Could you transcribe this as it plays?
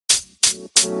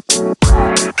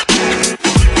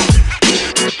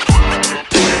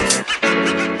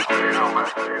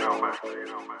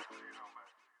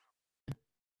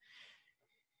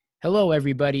Hello,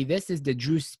 everybody. This is the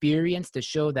Drew Experience, the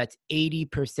show that's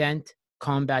 80%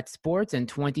 combat sports and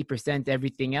 20%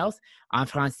 everything else. En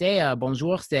français,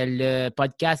 bonjour, c'est le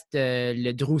podcast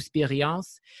le Drew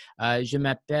Experience. Je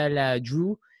m'appelle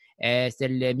Drew. C'est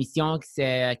l'émission qui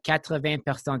c'est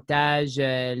 80%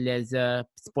 les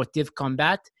sportifs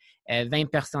combat,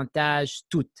 20%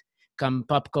 toutes, comme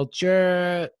pop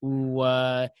culture ou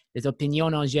les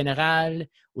opinions en général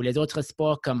ou les autres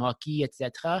sports comme hockey,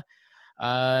 etc.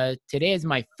 Today is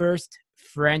my first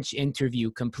French interview,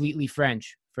 completely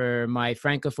French, for my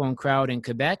francophone crowd in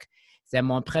Quebec. C'est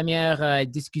mon première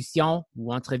discussion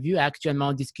ou entrevue,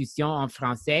 actuellement discussion en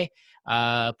français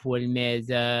pour les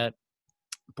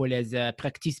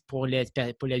practices pour les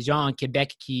gens en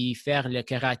Québec qui font le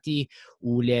karaté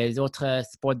ou les autres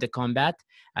sports de combat.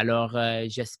 Alors,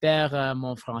 j'espère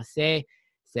mon français,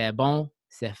 c'est bon,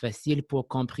 c'est facile pour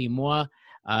comprendre moi.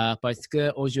 Parce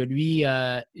qu'aujourd'hui,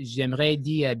 j'aimerais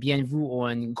dire bienvenue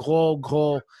à une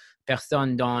grosse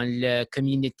personne dans la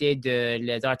communauté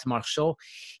des arts martiaux.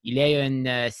 Il est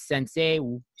un sensei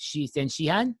ou c'est un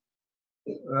Shihan?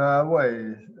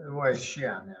 Ouais,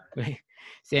 Shihan. Oui.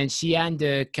 C'est un Shihan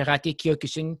de karaté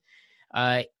Kyokushin.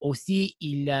 Aussi,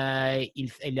 il a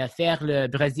fait le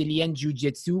brésilien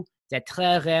jiu-jitsu. C'est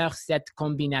très rare cette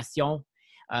combinaison.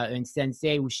 Un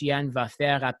sensei ou Shihan va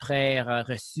faire après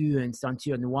reçu une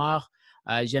ceinture noire.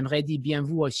 J'aimerais dire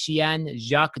bienvenue au Shihan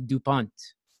Jacques Dupont.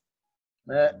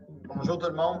 Bonjour tout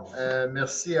le monde.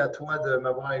 Merci à toi de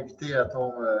m'avoir invité à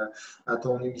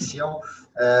ton émission.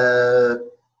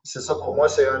 C'est ça pour moi,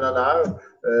 c'est un honneur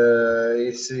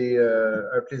et c'est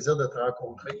un plaisir de te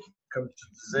rencontrer. Comme tu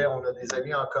disais, on a des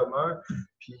amis en commun.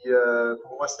 Puis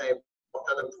pour moi, c'est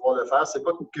important de pouvoir le faire. C'est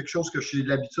pas quelque chose que j'ai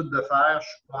l'habitude de faire. Je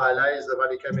suis pas à l'aise devant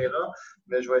les caméras,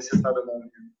 mais je vais essayer de faire de mon mieux.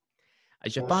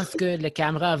 Je pense que la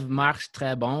caméra marche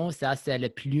très bon. Ça, c'est le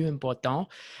plus important.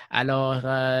 Alors,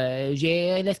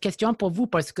 j'ai la question pour vous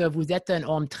parce que vous êtes un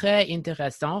homme très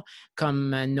intéressant, comme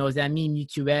nos amis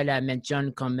mutuels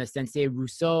mentionnent, comme Sensei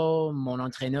Rousseau, mon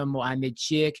entraîneur Mohamed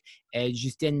Chik et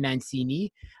Justine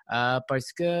Mancini,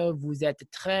 parce que vous êtes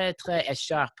très, très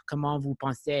écharpe. Comment vous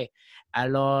pensez?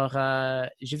 Alors,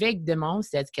 je vais demander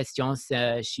cette question,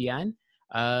 Shihan.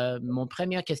 Mon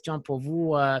première question pour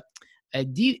vous,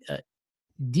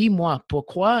 dis-moi,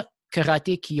 pourquoi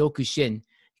karaté Kyokushin?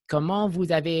 Comment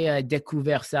vous avez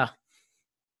découvert ça?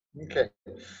 OK.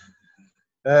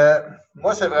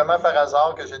 Moi, c'est vraiment par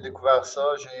hasard que j'ai découvert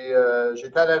ça.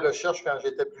 J'étais à la recherche quand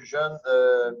j'étais plus jeune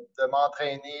de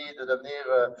m'entraîner, de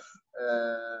devenir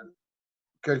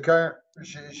quelqu'un.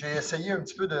 J'ai essayé un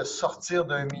petit peu de sortir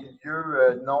d'un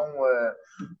milieu non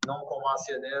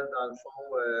conventionnel, dans le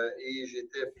fond, et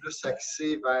j'étais plus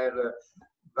axé vers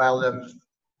le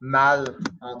mal,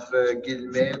 entre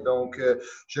guillemets. Donc,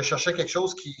 je cherchais quelque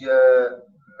chose qui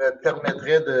me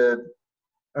permettrait de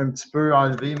un petit peu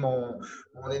enlever mon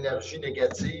énergie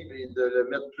négative et de le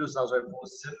mettre plus dans un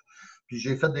positif. Puis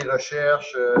j'ai fait des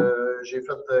recherches, j'ai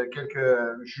fait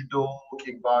quelques judo,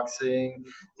 kickboxing.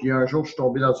 Puis un jour, je suis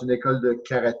tombé dans une école de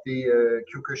karaté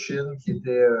Kyokushin qui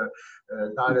était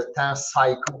dans le temps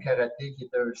Saiko karaté, qui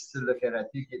était un style de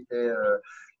karaté qui était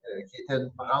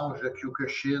une branche de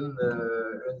Kyokushin,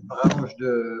 une branche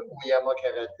de Oyama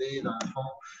Karaté, dans le fond,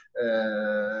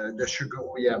 de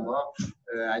Shugo Oyama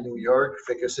à New York.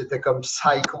 Fait que c'était comme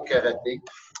Psycho Karaté.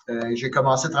 J'ai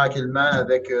commencé tranquillement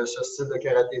avec ce style de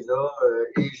karaté-là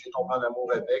et j'ai tombé en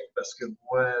amour avec parce que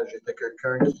moi, j'étais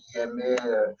quelqu'un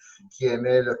qui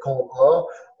aimait le combat.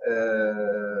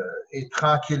 Et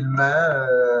tranquillement,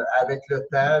 avec le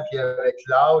temps puis avec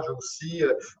l'âge aussi,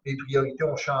 mes priorités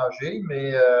ont changé,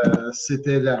 mais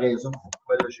c'était la raison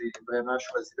pourquoi j'ai vraiment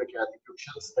choisi le karaté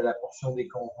Kyokushin. C'était la portion des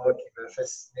combats qui me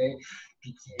fascinait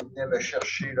puis qui venait me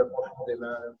chercher là,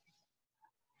 profondément.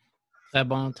 Très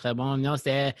bon, très bon. Non,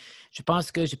 je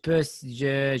pense que je peux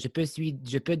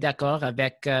être d'accord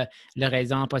avec la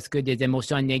raison parce que des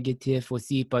émotions négatives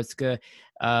aussi, parce que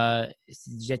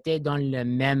j'étais dans le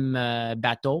même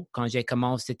bateau quand j'ai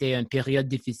commencé. C'était une période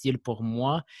difficile pour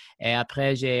moi. Et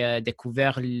après, j'ai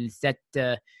découvert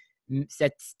cette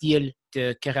style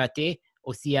de karaté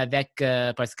aussi avec,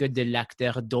 parce que de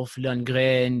l'acteur Dolph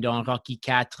Lundgren dans Rocky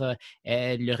IV,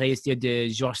 le réussite de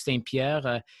Georges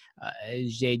Saint-Pierre,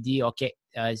 j'ai dit, OK,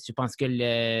 je pense que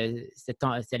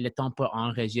c'est le temps pour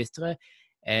enregistrer.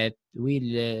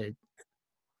 Oui,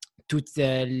 tout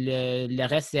le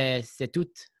reste, c'est tout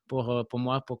pour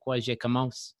moi, pourquoi j'ai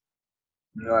commencé.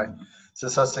 Ouais. C'est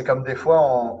ça, c'est comme des fois,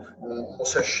 on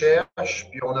se cherche,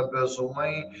 puis on a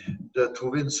besoin de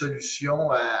trouver une solution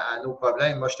à nos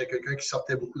problèmes. Moi, j'étais quelqu'un qui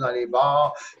sortait beaucoup dans les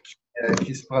bars,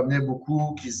 qui se promenait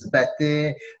beaucoup, qui se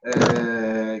battait,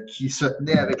 qui se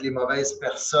tenait avec les mauvaises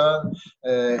personnes.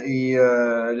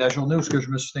 La journée où je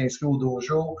me suis inscrit au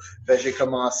dojo, ben, j'ai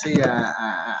commencé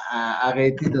à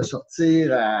arrêter de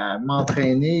sortir, à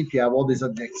m'entraîner, puis à avoir des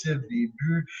objectifs, des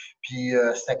buts. Puis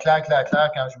c'était clair, clair,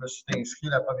 clair, quand je me suis inscrit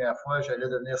la première fois, j'allais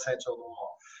devenir ceinture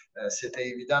noire. C'était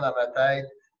évident dans ma tête.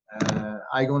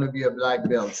 I'm gonna be a black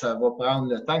belt. Ça va prendre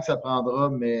le temps que ça prendra,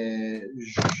 mais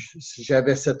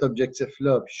j'avais cet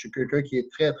objectif-là. Puis je suis quelqu'un qui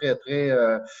est très, très, très,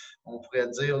 on pourrait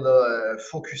dire, là,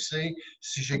 focusé.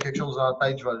 Si j'ai quelque chose en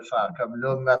tête, je vais le faire. Comme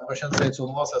là, ma prochaine ceinture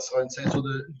noire, ça sera une ceinture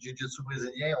de Jiu-Jitsu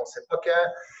brésilien. On ne sait pas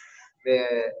quand,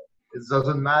 mais it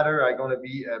doesn't matter. I'm going to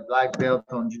be a black belt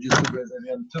on Jiu-Jitsu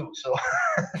Brazilian too. So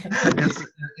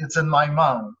it's in my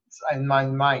mind. In my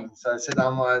mind. C'est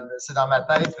dans ma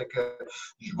tête, fait que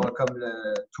je vais comme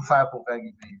tout faire pour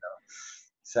arriver.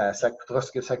 Ça coûtera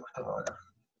ce que ça coûtera. Là.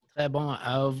 Très bon.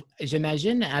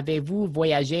 J'imagine, avez-vous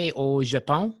voyagé au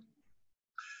Japon?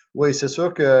 Oui, c'est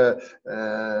sûr que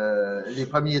les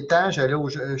premiers temps, j'étais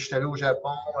allé au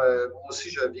Japon. Moi aussi,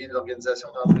 je viens de l'organisation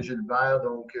d'André Gilbert.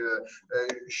 Donc,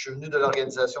 je suis venu de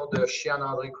l'organisation de Shihan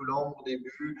André Coulombe au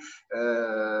début.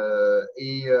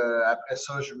 Après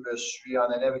ça, je me suis en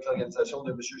allé avec l'organisation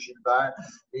de M. Gilbert.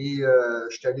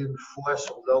 Je suis allé une fois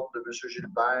sur l'ordre de M.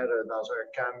 Gilbert dans un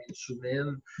camp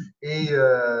Mitsumine.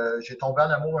 J'ai tombé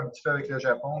en amour un petit peu avec le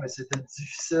Japon, mais c'était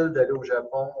difficile d'aller au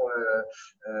Japon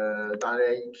dans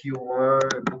la Kyokushin,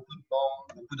 beaucoup de monde,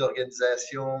 beaucoup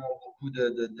d'organisations, beaucoup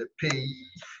de pays.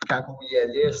 Quand on y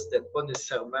allait, c'était pas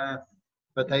nécessairement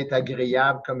peut-être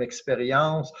agréable comme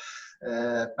expérience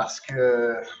parce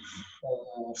que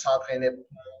on s'entraînait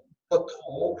pas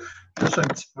trop, juste un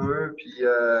petit peu. Puis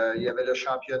il y avait le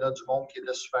championnat du monde qui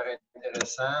était super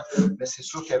intéressant. Mais c'est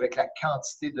sûr qu'avec la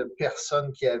quantité de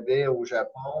personnes qu'il y avait au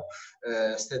Japon,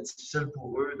 c'était difficile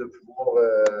pour eux de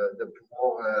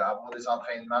pouvoir avoir des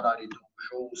entraînements dans les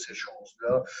dojos, ces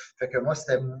choses-là. Fait que moi,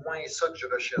 c'était moins ça que je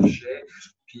recherchais.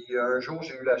 Puis un jour,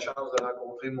 j'ai eu la chance de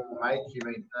rencontrer mon maître qui est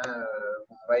maintenant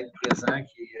mon maître présent,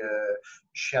 qui est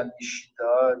Shihan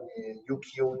Nishida,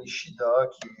 Yukio Nishida,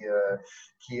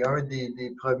 qui est un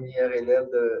des premiers élèves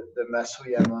de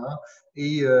Masuyama.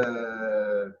 Et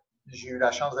j'ai eu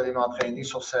la chance d'aller m'entraîner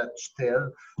sur sa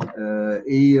tutelle.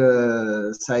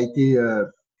 Ça a été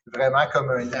vraiment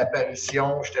comme une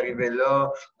apparition. Je suis arrivé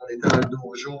là, on était dans le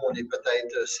dojo,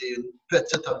 c'est une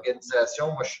petite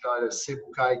organisation. Moi, je suis dans le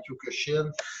Seibukai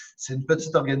Kyokushin. C'est une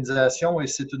petite organisation et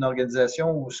c'est une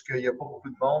organisation où il n'y a pas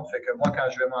beaucoup de monde. Fait que moi, quand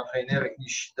je vais m'entraîner avec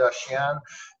Nishida Shihan,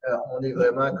 on est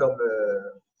vraiment comme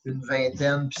une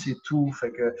vingtaine, puis c'est tout.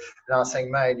 Fait que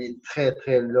l'enseignement, il est très,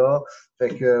 très là.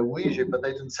 Fait que oui, j'ai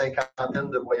peut-être une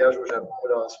cinquantaine de voyages au Japon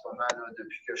là, en ce moment, là,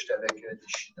 depuis que j'étais avec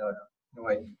Nishida.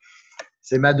 Oui.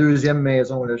 C'est ma deuxième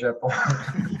maison, le Japon.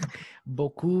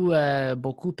 Beaucoup de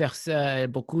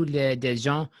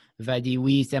gens vont dire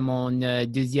oui, c'est mon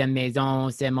deuxième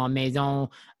maison, c'est mon maison.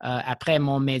 Après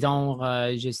mon maison,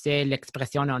 je sais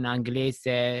l'expression en anglais,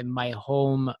 c'est my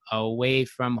home away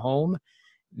from home.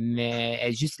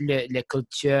 Mais juste la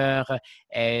culture,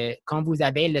 quand vous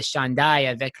avez le chandail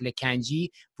avec le kanji,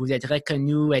 vous êtes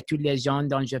reconnu et tous les gens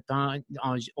dans le Japon,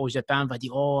 au Japon vont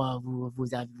dire oh, vous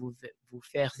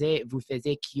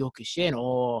faisiez Kyokushin.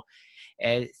 Oh,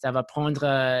 ça va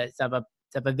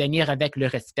venir avec le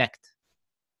respect.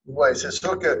 Oui, c'est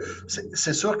sûr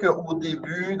qu'au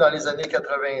début, dans les années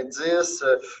 90,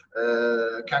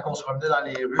 quand on se promenait dans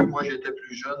les rues, moi j'étais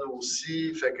plus jeune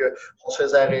aussi, fait que on se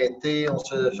faisait arrêter, on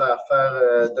se faisait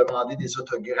faire demander des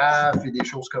autographes et des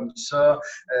choses comme ça.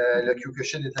 Le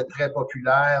Kyokushin était très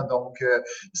populaire, donc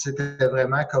c'était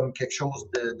vraiment comme quelque chose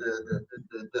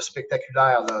de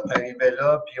spectaculaire. Tu arrivais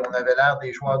là, puis on avait l'air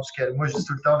des joueurs du Canadien. Moi, je dis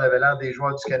tout le temps, on avait l'air des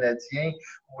joueurs du Canadien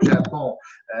au Japon.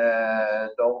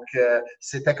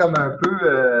 C'était comme un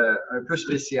peu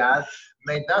spécial.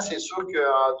 Maintenant, c'est sûr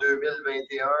qu'en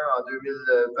 2021, en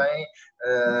 2020,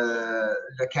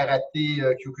 le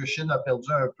karaté Kyokushin a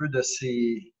perdu un peu de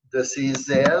ses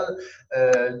ailes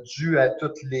dû à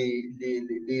toutes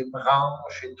les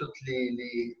branches et toutes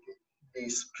les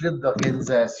splits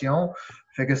d'organisation.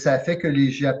 Fait que ça fait que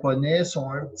les Japonais sont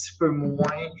un petit peu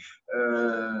moins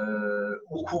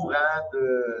au courant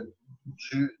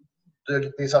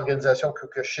des organisations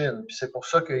Kyokushin. Puis c'est pour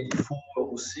ça qu'il faut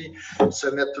aussi se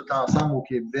mettre tout ensemble au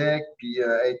Québec, puis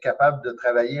être capable de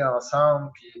travailler ensemble,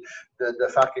 puis de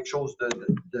faire quelque chose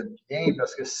de bien,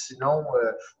 parce que sinon,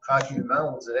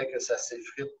 tranquillement, on dirait que ça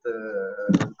s'effrite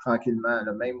tranquillement,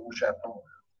 là, même au Japon.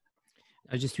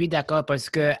 Je suis d'accord parce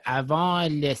que avant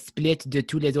le split de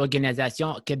toutes les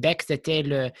organisations, Québec, c'était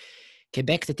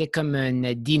comme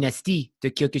une dynastie de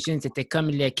Kyokushin. C'était comme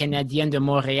les Canadiens de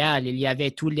Montréal. Il y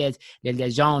avait toutes les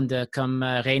légendes comme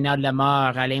Reynald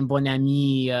Lamar, Alain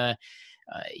Bonamy.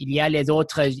 Il y a les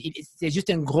autres. C'est juste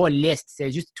une grosse liste.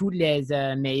 C'est juste tous les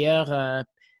meilleurs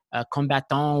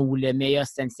combattants ou les meilleurs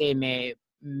sensei. Mais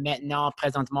maintenant,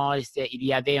 présentement, il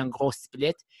y avait un gros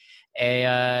split. Et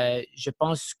je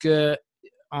pense que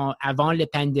avant la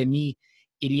pandémie,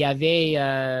 il y avait,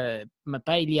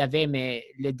 pas il y avait, mais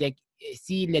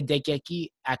si le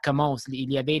Dagaki commence, il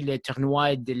y avait le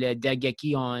tournoi de le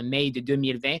Dagaki en mai de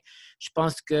 2020. Je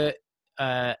pense que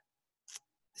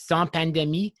sans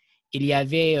pandémie, il y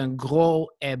avait une grosse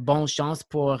bonne chance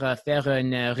pour faire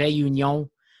une réunion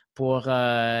pour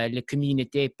la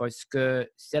communauté parce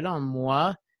que, selon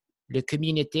moi, les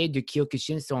communautés de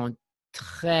Kyokushin sont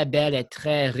très belles et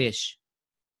très riches.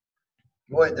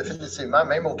 Oui, définitivement.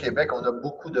 Même au Québec, on a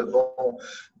beaucoup de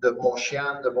bons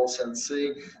Shihan, de bons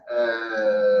sensei.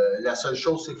 La seule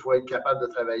chose, c'est qu'il faut être capable de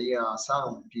travailler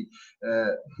ensemble. Puis,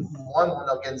 moi, mon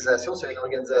organisation, c'est une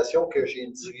organisation que j'ai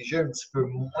dirigée un petit peu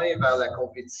moins vers la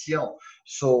compétition.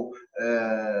 So,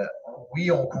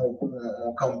 oui, on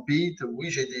compete. Oui,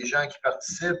 j'ai des gens qui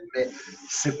participent, mais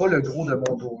c'est pas le gros de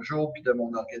mon dojo puis de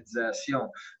mon organisation.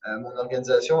 Mon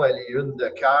organisation, elle est une de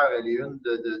cœur, elle est une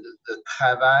de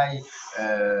travail.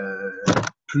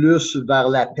 Plus vers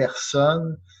la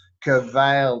personne que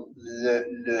vers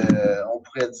on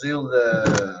pourrait dire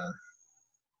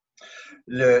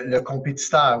le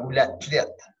compétiteur ou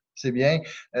l'athlète. C'est bien.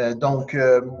 Donc,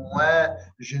 moi,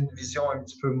 j'ai une vision un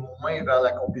petit peu moins vers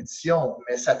la compétition,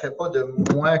 mais ça ne fait pas de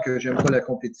moi que j'aime pas la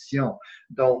compétition.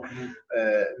 Donc,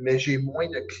 mais j'ai moins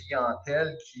de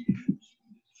clientèle qui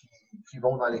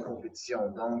vont dans les compétitions.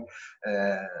 Donc,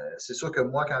 c'est sûr que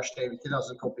moi, quand je suis invité dans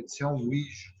une compétition, oui,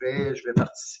 je vais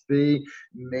participer,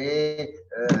 mais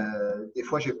des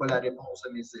fois, je n'ai pas la réponse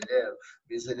de mes élèves.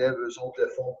 Mes élèves, eux autres, le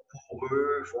font pour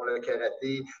eux, font le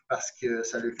karaté parce que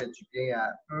ça leur fait du bien à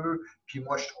eux. Puis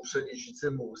moi, je trouve ça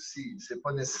légitime aussi. C'est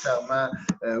pas nécessairement,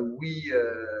 oui,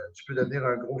 tu peux devenir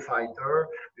un gros fighter.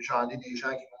 J'en ai des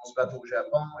gens qui vont se battre au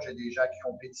Japon, j'ai des gens qui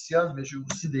compétitionnent, mais j'ai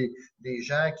aussi des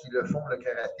gens qui le font le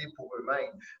karaté pour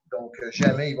eux-mêmes. Donc,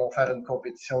 jamais ils vont faire une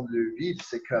compétition de leur vie, puis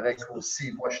c'est correct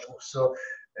aussi. Moi, je trouve ça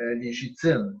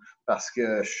légitime parce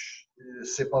que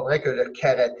c'est pas vrai que le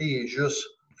karaté est juste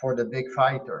for the big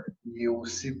fighter. Il est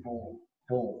aussi pour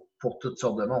toutes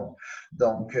sortes de monde.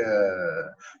 Donc,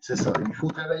 c'est ça. Il faut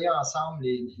travailler ensemble,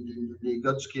 les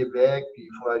gars du Québec, puis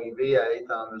il faut arriver à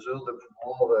être en mesure de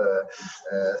pouvoir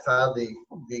faire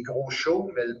des gros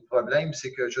shows. Mais le problème,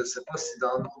 c'est que je ne sais pas si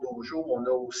dans nos dojos, on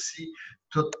a aussi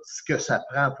tout ce que ça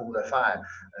prend pour le faire.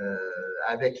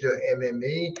 Avec le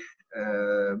MMA,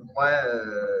 moi,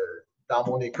 dans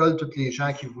mon école, tous les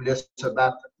gens qui voulaient se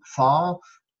battre fort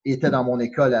étaient dans mon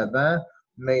école avant.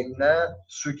 Maintenant,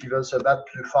 ceux qui veulent se battre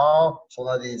plus fort sont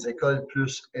dans des écoles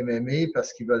plus MMA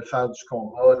parce qu'ils veulent faire du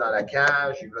combat dans la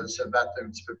cage, ils veulent se battre un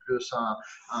petit peu plus en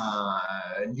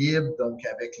libre, donc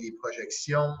avec les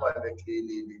projections, avec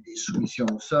les soumissions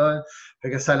au sol.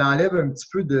 Fait que ça enlève un petit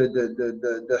peu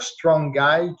de strong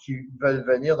guys qui veulent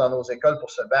venir dans nos écoles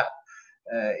pour se battre.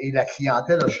 Et la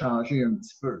clientèle a changé un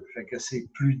petit peu. Fait que c'est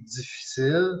plus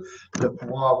difficile de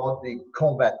pouvoir avoir des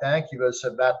combattants qui veulent se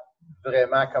battre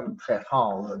vraiment comme très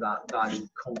fort là, dans les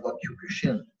combats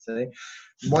Kyokushin.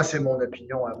 Moi, c'est mon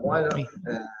opinion à moi. Là. Puis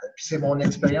c'est mon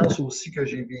expérience aussi que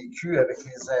j'ai vécue avec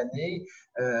les années.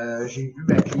 J'ai vu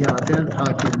ma clientèle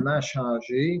tranquillement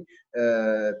changer.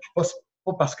 Puis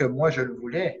pas parce que moi, je le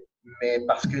voulais, mais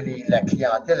parce que la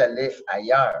clientèle allait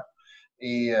ailleurs.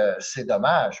 Et c'est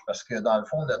dommage parce que dans le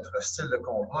fond, notre style de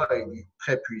combat est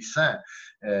très puissant,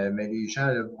 mais les gens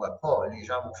ne le voient pas. Les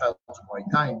gens vont faire du Muay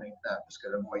Thai maintenant parce que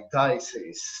le Muay Thai,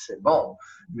 c'est bon,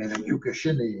 mais le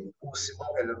Kyokushin est aussi bon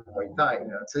que le Muay Thai,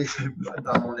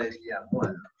 dans mon avis à moi.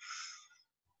 Là.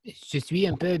 Je suis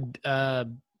un peu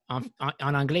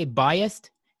en anglais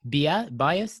biased.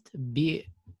 Biased.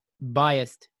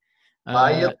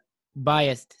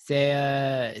 Biased.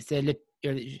 C'est le.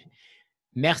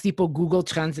 Merci pour Google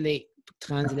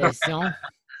Translation.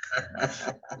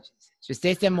 Je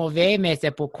sais que c'est mauvais, mais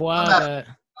c'est pourquoi. Ma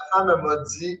femme m'a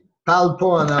dit parle pas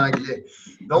en anglais.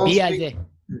 Biaisé.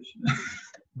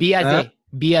 Biaisé. Hein?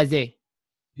 Biaisé.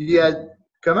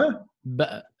 Comment?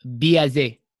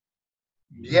 Biaisé.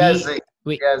 Biaisé.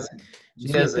 Oui, Biaisé. je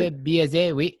suis un peu Biaisé.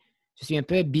 biaisé, oui. Je suis un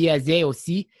peu biaisé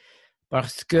aussi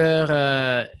parce que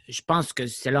je pense que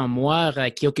selon moi,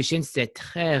 Kyokushin, c'est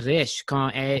très riche.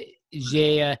 Et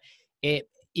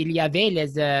il y avait les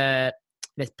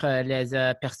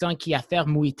personnes qui a fait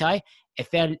Muay Thai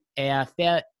et a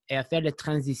fait la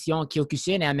transition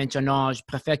Kyokushin et maintenant, je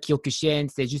préfère Kyokushin.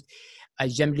 C'est juste,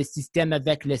 j'aime le système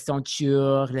avec les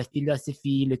ceintures, la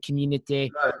philosophie, la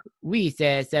communauté. Ouais. Oui,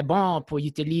 c'est bon pour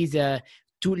utiliser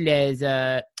tous les,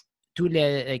 euh,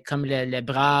 comme les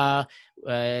bras,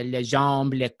 les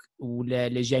jambes ou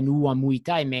les genoux en Muay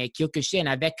Thai, mais Kyokushin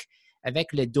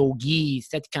avec le dogi,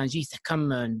 cette kanji, c'est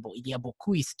comme, il y a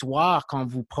beaucoup d'histoire quand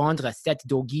vous prendre cette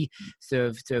dogi, c'est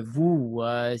vous,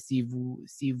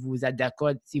 si vous êtes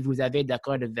d'accord, si vous avez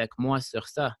d'accord avec moi sur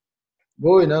ça.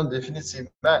 Oui, non,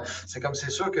 définitivement. C'est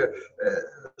sûr que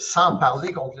sans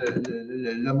parler contre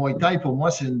le Muay Thai, pour moi,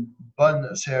 c'est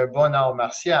un bon art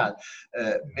martial.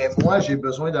 Mais moi, j'ai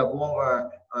besoin d'avoir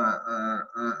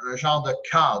un genre de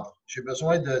cadre. J'ai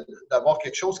besoin d'avoir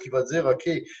quelque chose qui va dire, OK,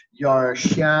 il y a un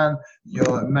Shihan,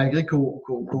 malgré au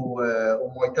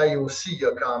Muay Thai aussi, il y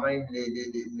a quand même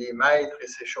les maîtres et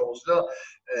ces choses-là.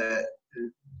 Euh,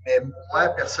 mais moi,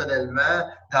 personnellement,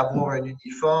 d'avoir un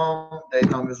uniforme,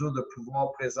 d'être en mesure de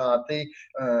pouvoir présenter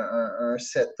un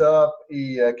setup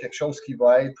et quelque chose qui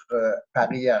va être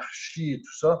par hiérarchie et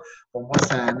tout ça, pour moi,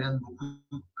 ça amène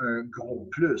beaucoup un gros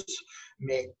plus.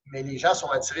 Mais les gens sont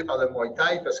attirés par le Muay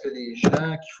Thai parce que les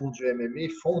gens qui font du MMA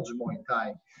font du Muay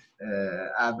Thai.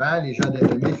 Avant, les gens de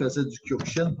MMA faisaient du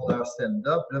Kyokushin pour leur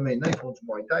stand-up. Là, maintenant, ils font du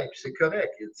Muay Thai. Puis c'est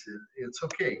correct. It's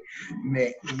OK.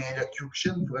 Mais le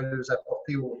Kyokushin pourrait leur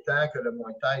apporter autant que le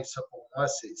Muay Thai. Ça, pour moi,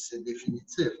 c'est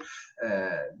définitif.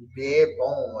 Mais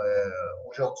bon,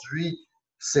 aujourd'hui,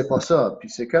 c'est pas ça.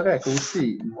 Puis c'est correct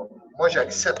aussi. Moi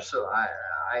j'accepte ça.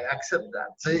 I accept that.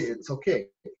 Tu sais, it's OK.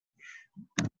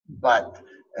 But,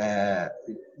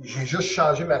 j'ai juste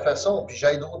changé ma façon. Puis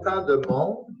j'aide autant de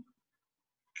monde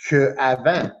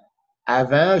qu'avant.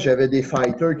 Avant, j'avais des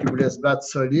fighters qui voulaient se battre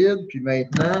solide, puis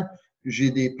maintenant, j'ai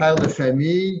des pères de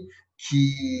famille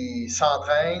qui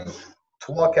s'entraînent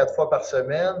 3, 4 fois par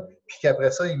semaine, puis qu'après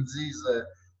ça, ils me disent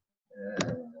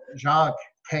Jacques,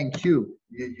 thank you.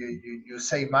 You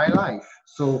saved my life.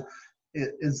 So,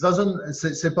 it doesn't,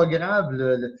 c'est pas grave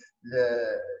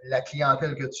la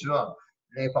clientèle que tu as.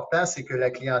 L'important, c'est que la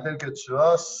clientèle que tu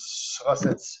as sera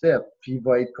satisfaite, puis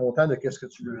va être content de ce que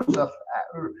tu leur offres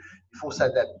à eux. Il faut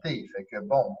s'adapter. Fait que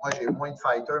bon, moi, j'ai moins de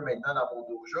fighters maintenant dans mon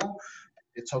dojo.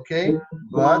 It's OK,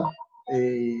 but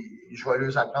et je vais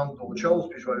leur apprendre d'autres choses,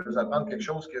 puis je vais leur apprendre quelque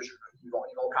chose ils vont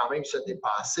quand même se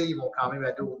dépasser, ils vont quand même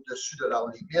aller au-dessus de leurs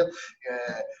limites.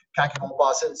 Quand ils vont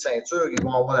passer une ceinture, ils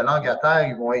vont avoir la langue à terre,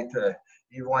 ils vont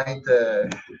être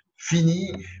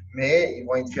finis, mais ils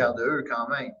vont être fiers d'eux quand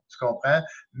même. Tu comprends?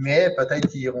 Mais peut-être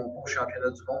qu'ils iront pas au championnat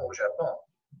du monde au Japon.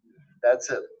 That's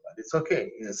it. It's OK.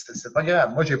 C'est pas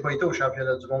grave. Moi, j'ai pas été au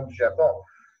championnat du monde du Japon.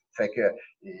 Fait que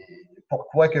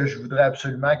pourquoi que je voudrais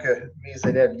absolument que mes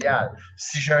élèves y aillent?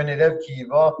 Si j'ai un élève qui y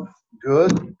va,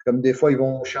 good. Comme des fois, ils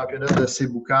vont au championnat de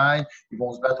Seibukai, ils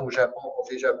vont se battre au Japon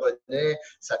contre les Japonais.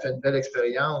 Ça fait une belle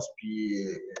expérience. Puis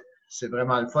c'est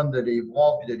vraiment le fun de les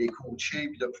voir, puis de les coacher,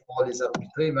 puis de pouvoir les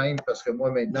arbitrer même, parce que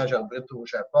moi, maintenant, j'arbitre au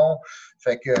Japon.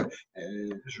 Fait que,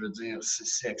 je veux dire,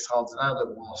 c'est extraordinaire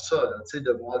de voir ça, là,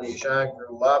 de voir les gens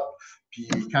grow up. Puis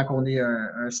quand on est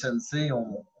un sensei,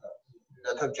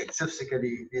 notre objectif, c'est que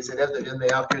les élèves deviennent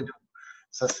meilleurs que nous.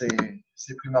 Ça,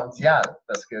 c'est primordial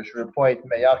parce que je ne veux pas être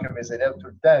meilleur que mes élèves tout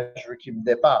le temps. Je veux qu'ils me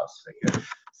dépassent.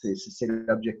 C'est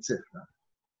l'objectif. Là.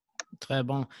 Très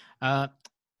bon.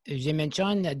 J'ai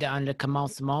mentionné dans le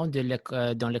commencement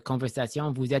dans la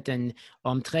conversation, vous êtes un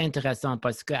homme très intéressant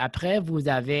parce qu'après, vous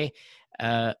avez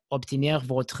obtenu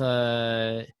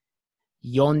votre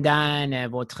Yondan,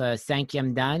 votre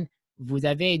 5e Dan. Vous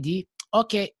avez dit,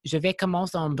 OK, je vais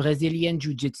commencer en brésilien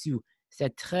Jiu-Jitsu.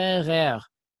 C'est très rare.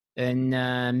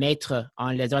 Un maître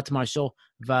en les arts martiaux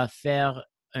va faire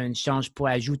un change pour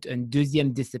ajouter une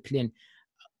deuxième discipline.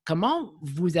 Comment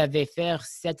vous avez fait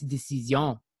cette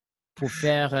décision pour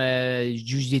faire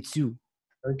Jiu-Jitsu?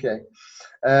 OK.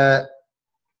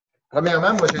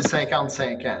 Premièrement, moi, j'ai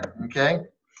 55 ans. OK?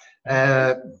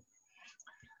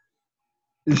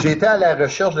 J'étais à la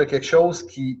recherche de quelque chose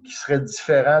qui serait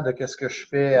différent de ce que je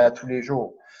fais à tous les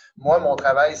jours. Moi, mon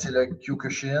travail, c'est le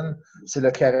Kyokushin, c'est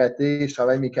le karaté. Je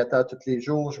travaille mes katas tous les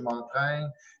jours, je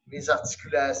m'entraîne. Mes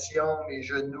articulations, mes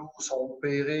genoux sont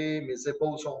opérés, mes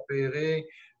épaules sont opérées.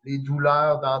 Les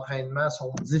douleurs d'entraînement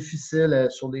sont difficiles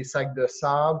sur des sacs de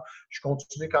sable. Je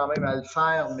continue quand même à le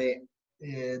faire, mais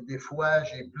des fois,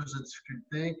 j'ai plus de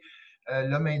difficultés.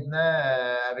 Là, maintenant,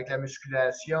 avec la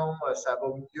musculation, ça va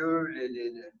mieux.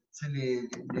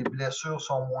 Les blessures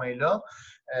sont moins là.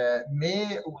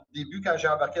 Mais au début, quand j'ai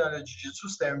embarqué dans le Jiu-Jitsu,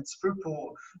 c'était un petit peu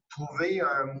pour trouver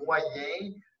un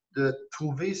moyen de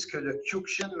trouver ce que le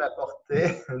Kyokushin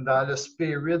m'apportait dans le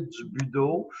spirit du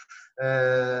Budo.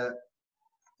 Je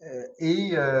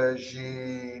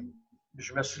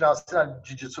me suis lancé dans le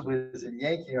Jiu-Jitsu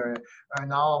brésilien, qui est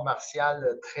un art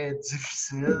martial très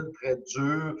difficile, très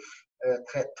dur,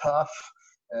 très tough.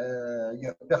 Il n'y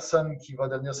a personne qui va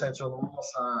devenir ceinture noire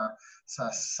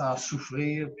sans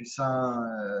souffrir, puis sans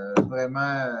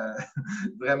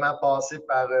vraiment passer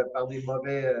par des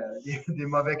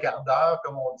mauvais quarts d'heure,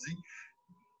 comme on dit.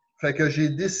 Fait que j'ai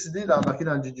décidé d'embarquer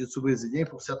dans le Jiu-Jitsu brésilien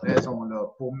pour cette raison-là,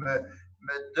 pour me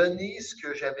donner ce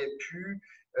que j'avais pu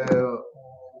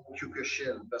au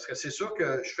Kyokushin. Parce que c'est sûr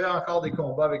que je fais encore des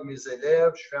combats avec mes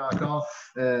élèves, je fais encore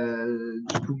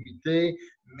du kumite,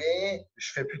 mais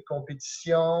je fais plus de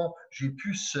compétition. J'ai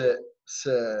plus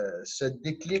ce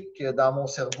déclic dans mon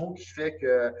cerveau qui fait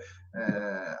que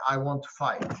I want to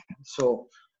fight. So,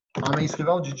 en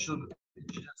m'inscrivant au Jiu-Jitsu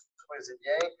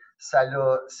brésilien, ça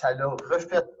l'a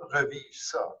refait revivre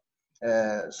ça.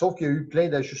 Sauf qu'il y a eu plein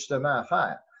d'ajustements à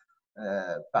faire.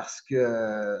 Parce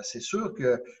que c'est sûr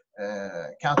que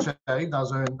quand tu arrives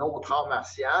dans un autre art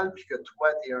martial, puis que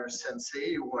toi, tu es un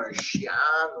sensei ou un Shihan,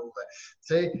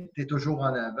 tu es toujours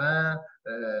en avant,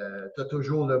 tu as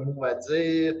toujours le mot à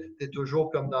dire, tu es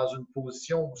toujours comme dans une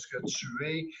position où ce que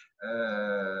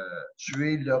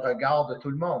tu es le regard de tout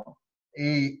le monde.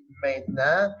 Et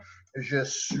maintenant, je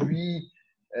suis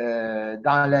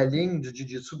dans la ligne du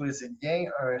Jiu-Jitsu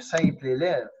brésilien un simple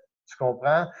élève. Tu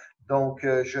comprends? Donc,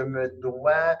 je me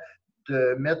dois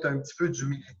de mettre un petit peu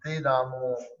d'humilité dans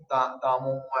mon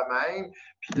moi-même,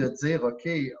 puis de dire, OK,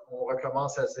 on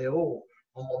recommence à zéro.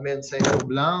 On met une ceinture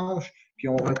blanche, puis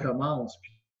on recommence.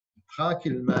 Puis,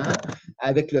 tranquillement,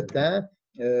 avec le temps,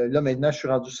 là, maintenant, je suis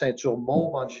rendu ceinture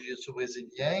mauve en Jiu-Jitsu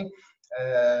brésilien.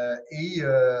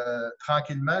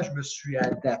 Tranquillement, je me suis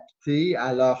adapté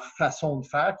à leur façon de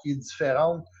faire qui est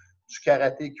différente du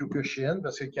karaté Kyokushin,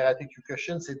 parce que le karaté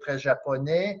Kyokushin, c'est très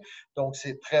japonais, donc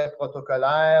c'est très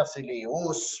protocolaire, c'est les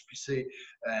housses, puis c'est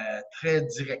très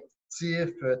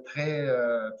directif, très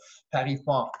t'arrives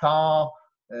pas en retard,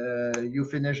 you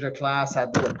finish the class at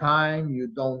the time, you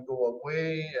don't go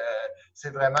away.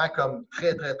 C'est vraiment comme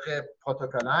très, très, très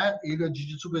protocolaire. Et le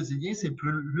Jiu-Jitsu brésilien, c'est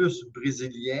plus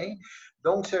brésilien.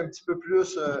 Donc, c'est un petit peu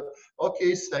plus, OK,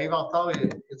 si tu arrives en retard,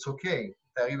 it's OK.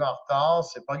 Tu arrives en retard,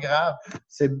 c'est pas grave.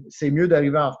 C'est mieux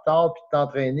d'arriver en retard puis de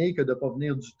t'entraîner que de ne pas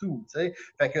venir du tout. T'sais?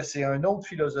 Fait que c'est une autre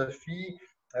philosophie.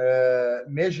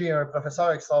 Mais j'ai un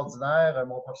professeur extraordinaire.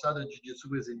 Mon professeur de Jiu-Jitsu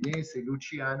brésilien, c'est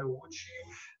Luciano Uchi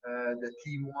de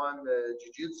Team One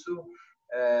Jiu-Jitsu.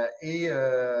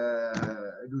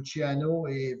 Luciano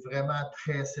est vraiment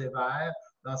très sévère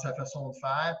dans sa façon de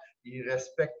faire. Il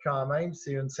respecte quand même.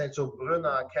 C'est une ceinture brune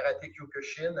en karaté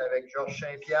Kyokushin avec Georges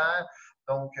Saint-Pierre.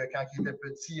 Donc, quand il était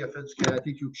petit, il a fait du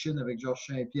karaté Kyokushin avec Georges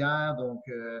Saint-Pierre, donc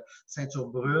ceinture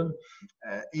brune.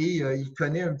 Il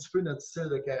connaît un petit peu notre style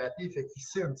de karaté, fait qu'il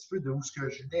sait un petit peu d'où ce que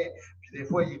je venais. Puis des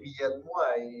fois, il riait de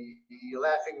moi, il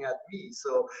laughing at me.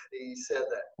 So, he said,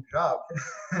 Jacques,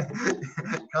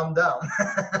 calm down.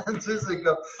 Tu sais, c'est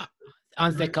comme...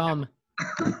 On se calme.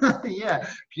 Yeah.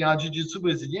 Puis en Jiu-Jitsu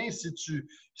brésilien,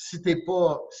 si t'es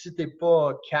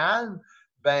pas calme,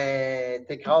 ben,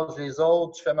 t'écrases les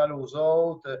autres, tu fais mal aux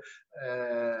autres,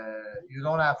 you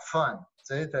don't have fun.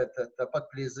 Tu sais, t'as pas de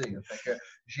plaisir. Fait que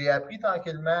j'ai appris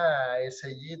tranquillement à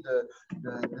essayer de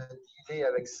dealer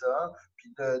avec ça,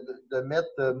 puis de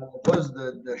mettre mon poste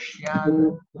de chien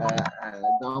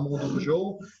dans mon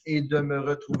dojo et de me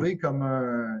retrouver comme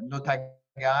un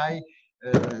otagai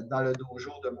dans le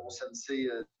dojo de mon sensei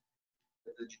de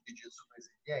Jiu-Jitsu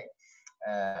brésilien.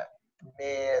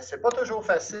 Mais c'est pas toujours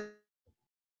facile.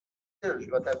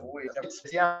 Je vais t'avouer. C'est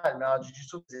spécial, mais en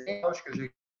Jiu-Jitsu brésilien, que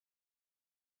j'ai.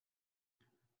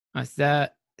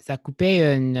 Ça a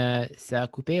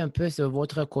coupé un peu sur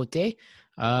votre côté.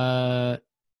 Qualité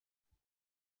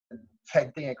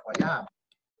incroyable.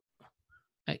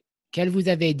 Qu'elle vous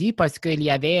avait dit, parce qu'il y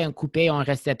avait un coupé en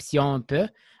réception un peu.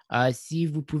 Si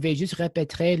vous pouvez juste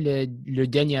répéter le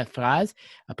dernière phrase,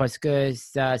 parce que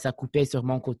ça coupait sur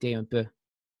mon côté un peu.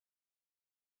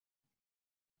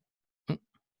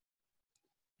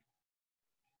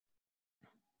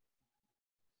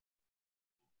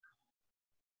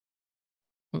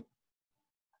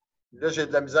 Là, j'ai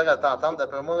de la misère à t'entendre.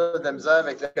 D'après moi, de la misère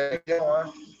avec la connexion.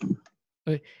 Hein?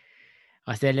 Oui.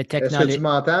 C'est le Est-ce que tu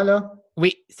m'entends, là?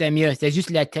 Oui, c'est mieux. C'est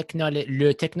juste la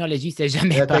technologie, c'est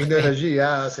jamais la parfait. technologie,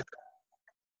 hein?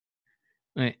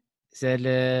 Oui. C'est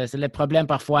le problème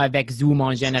parfois avec Zoom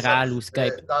en C'est ça. général ou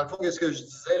Skype. Dans le fond, qu'est-ce que je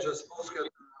disais? Je suppose que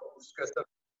ça.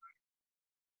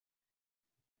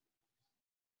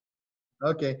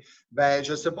 OK. Ben,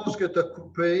 je suppose que tu as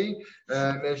coupé,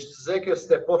 mais je disais que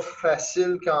c'était pas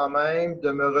facile quand même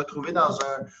de me retrouver dans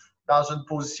une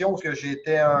position où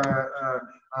j'étais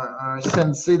un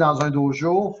sensei dans un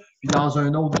dojo, puis dans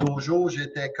un autre dojo,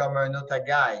 j'étais comme un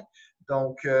otagai.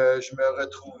 Donc, je me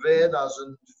retrouvais dans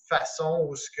une façon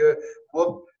où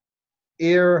oups,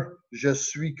 here, je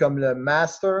suis comme le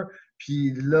master,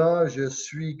 puis là, je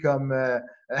suis comme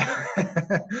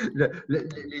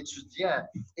l'étudiant.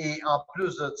 Et en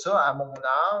plus de ça, à mon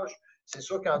âge, c'est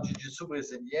sûr qu'en jiu-jitsu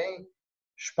brésilien,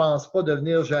 je ne pense pas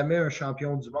devenir jamais un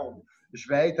champion du monde. Je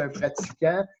vais être un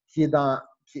pratiquant qui va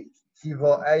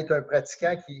être un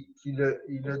pratiquant qui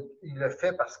le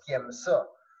fait parce qu'il aime ça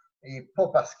et pas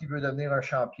parce qu'il veut devenir un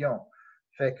champion.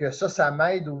 Fait que ça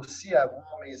m'aide aussi à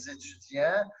voir mes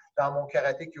étudiants dans mon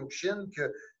karaté Kyokushin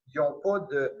qu'ils n'ont pas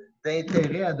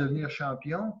d'intérêt à devenir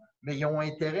champion, mais ils ont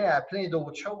intérêt à plein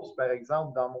d'autres choses, par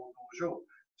exemple, dans mon dojo.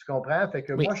 Tu comprends? Fait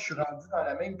que Oui. moi, je suis rendu dans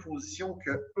la même position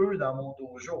que eux dans mon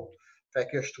dojo. Fait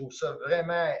que je trouve ça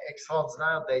vraiment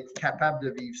extraordinaire d'être capable de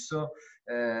vivre ça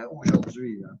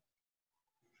aujourd'hui. Là.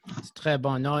 C'est très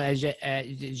bon. Non,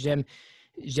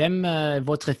 j'aime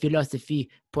votre philosophie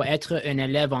pour être un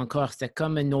élève encore. C'est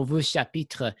comme un nouveau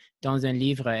chapitre dans un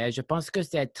livre. Et je pense que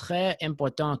c'est très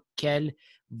important qu'elle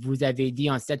vous avez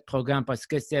dit en ce programme parce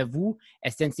que c'est vous,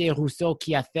 Sensei Rousseau,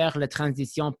 qui a fait la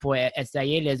transition pour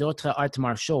essayer les autres arts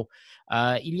martiaux.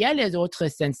 Il y a les autres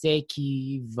sensei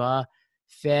qui vont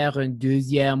faire une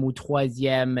deuxième ou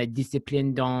troisième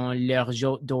discipline dans leur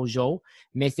dojo,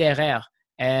 mais c'est rare.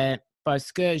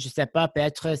 Parce que, je ne sais pas,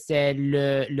 peut-être c'est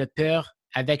le peur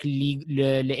avec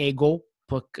l'ego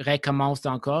pour recommencer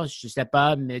encore. Je ne sais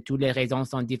pas, mais toutes les raisons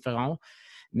sont différentes.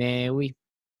 Mais oui.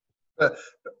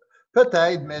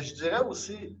 Peut-être, mais je dirais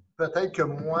aussi, peut-être que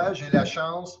moi, j'ai la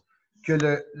chance que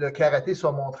le karaté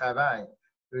soit mon travail,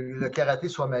 le karaté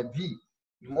soit ma vie.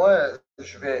 Moi,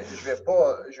 je vais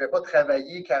pas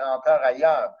travailler 40 heures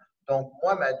ailleurs. Donc,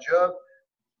 moi, ma job,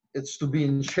 it's to be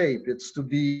in shape, it's to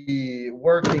be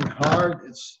working hard,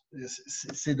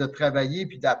 c'est de travailler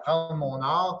puis d'apprendre mon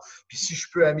art. Puis si je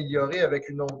peux améliorer avec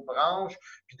une autre branche,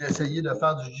 puis d'essayer de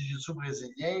faire du jiu-jitsu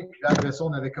brésilien, puis là, après ça,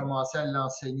 on avait commencé à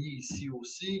l'enseigner ici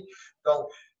aussi. Donc,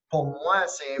 pour moi,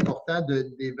 c'est important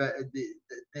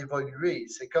d'évoluer.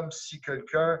 C'est comme si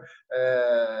quelqu'un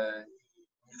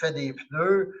fait des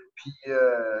pneus, puis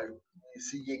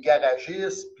il est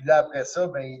garagiste, puis là, après ça,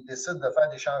 ben, il décide de faire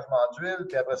des changements d'huile,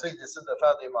 puis après ça, il décide de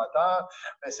faire des moteurs.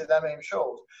 Ben, c'est la même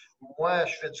chose. Moi,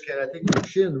 je fais du karaté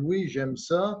Kyokushin, oui, j'aime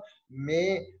ça,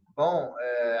 mais bon,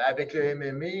 avec le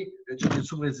MMA, le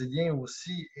jiu-jitsu brésilien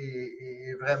aussi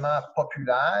est vraiment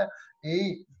populaire,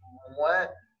 et moi,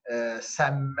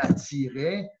 ça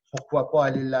m'attirait, pourquoi pas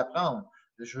aller l'apprendre?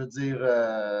 Je veux dire,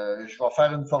 je vais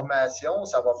faire une formation,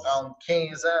 ça va prendre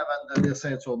 15 ans avant de devenir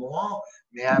ceinture noire,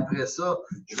 mais après ça,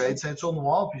 je vais être ceinture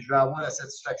noire, puis je vais avoir la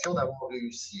satisfaction d'avoir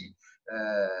réussi.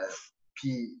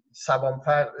 Puis ça va me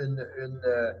faire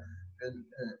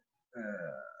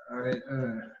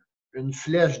une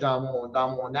flèche dans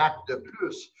mon acte de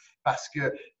plus, parce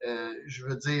que, je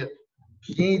veux dire,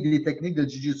 bien des techniques de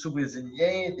jiu-jitsu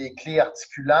brésilien, des clés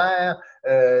articulaires,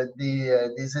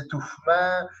 des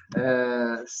étouffements.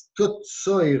 Tout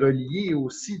ça est relié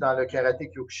aussi dans le karaté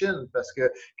Kyokushin parce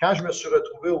que quand je me suis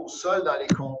retrouvé au sol dans les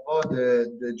combats de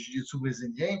jiu-jitsu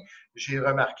brésilien, j'ai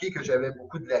remarqué que j'avais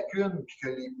beaucoup de lacunes puis que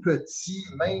les petits,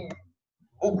 même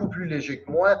beaucoup plus légers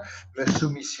que moi, me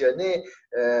soumissionnaient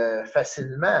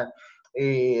facilement.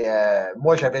 Et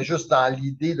moi, j'avais juste dans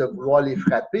l'idée de vouloir les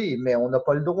frapper, mais on n'a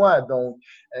pas le droit. Donc,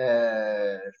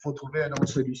 il faut trouver une autre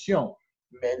solution.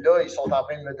 Mais là, ils sont en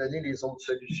train de me donner les autres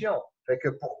solutions. Fait que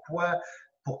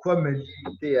pourquoi me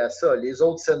limiter à ça? Les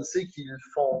autres sensei qui ne le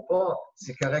font pas,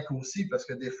 c'est correct aussi, parce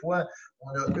que des fois,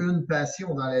 on a une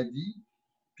passion dans la vie,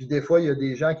 puis des fois, il y a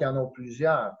des gens qui en ont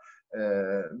plusieurs.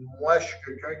 Moi, je suis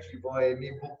quelqu'un qui va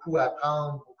aimer beaucoup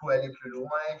apprendre, beaucoup aller plus loin.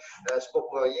 C'est pas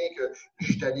pour rien que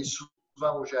je suis allé souvent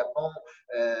au Japon.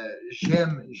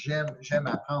 J'aime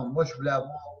apprendre. Moi, je voulais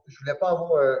pas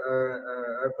avoir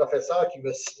un professeur qui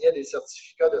me signait des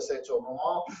certificats de ceinture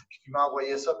noire et qui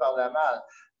m'envoyait ça par la malle.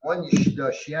 Moi, Nishida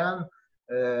Shihan,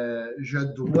 je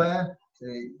dois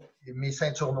mes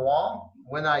ceintures noires.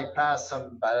 When I pass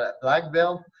some black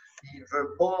belt, il ne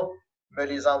veut pas me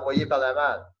les envoyer par la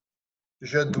malle.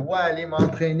 Je dois aller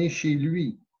m'entraîner chez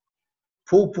lui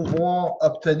pour pouvoir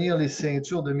obtenir les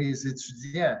ceintures de mes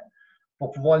étudiants.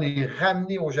 pour pouvoir les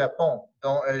ramener au Japon,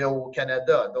 donc, au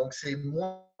Canada. Donc, c'est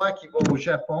moi qui vais au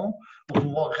Japon pour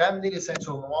pouvoir ramener les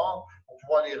ceintures noires, pour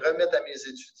pouvoir les remettre à mes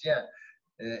étudiants.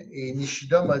 Et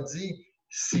Nishida m'a dit,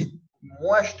 si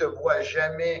moi, je te vois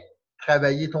jamais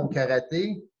travailler ton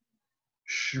karaté,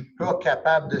 je ne suis pas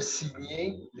capable de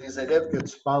signer les élèves que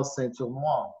tu passes ceinture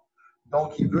noire.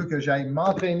 Donc, il veut que j'aille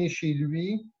m'entraîner chez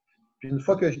lui. Puis une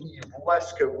fois qu'il voit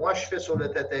ce que moi je fais sur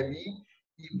le tatami,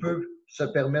 il peut se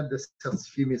permettre de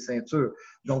certifier mes ceintures.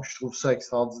 Donc, je trouve ça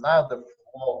extraordinaire de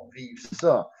pouvoir vivre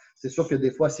ça. C'est sûr que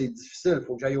des fois, c'est difficile. Il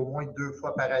faut que j'aille au moins 2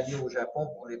 fois par année au Japon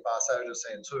pour les passages de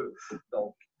ceinture.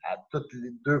 Donc, à toutes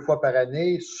les 2 fois par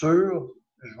année, sûr,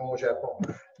 je vais au Japon.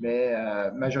 Mais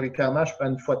majoritairement, je prends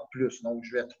une fois de plus. Donc,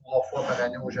 je vais 3 fois par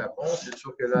année au Japon. C'est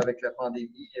sûr que là, avec la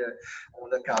pandémie, on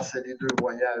a cancellé 2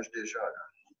 voyages déjà.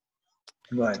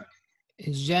 Là. Ouais.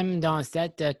 J'aime dans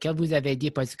cette que vous avez dit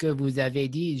parce que vous avez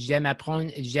dit j'aime apprendre,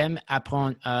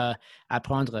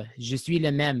 apprendre. Je suis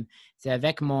le même. C'est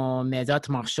avec mes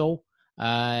autres marchaux,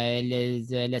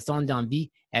 les leçons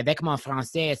d'envie. Avec mon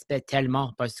français, c'est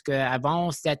tellement parce que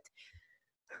avant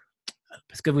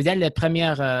parce que vous êtes le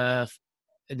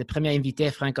premier invité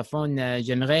francophone.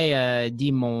 J'aimerais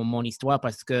dire mon histoire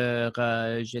parce que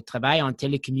je travaille en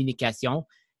télécommunication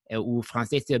où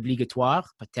français c'est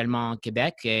obligatoire, pas tellement au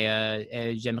Québec.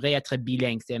 Et j'aimerais être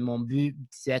bilingue. C'est mon but,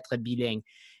 c'est être bilingue.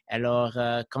 Alors,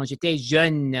 quand j'étais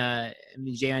jeune,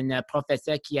 j'ai un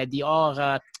professeur qui a dit,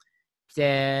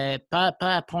 c'est pas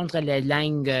apprendre les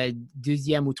langues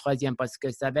deuxième ou troisième parce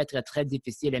que ça va être très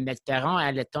difficile. Et mes parents, à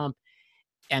l'époque,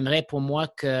 aimerait pour moi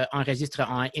qu'on enregistre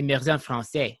en immersion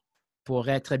français pour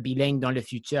être bilingue dans le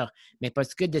futur. Mais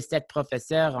parce que de cette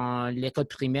professeure en l'école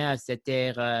primaire,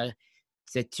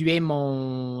 c'est tué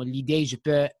l'idée je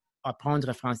peux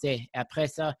apprendre français. Après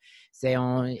ça, c'était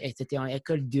en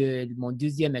école mon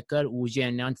deuxième école où j'ai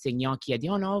un enseignant qui a dit,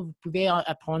 oh non, vous pouvez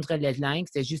apprendre les langues,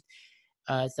 c'est juste,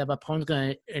 ça va prendre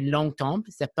un long temps.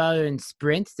 C'est pas un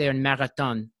sprint, c'est un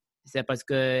marathon. C'est parce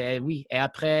que, oui, et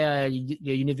après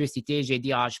l'université, j'ai dit,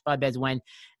 je n'ai pas besoin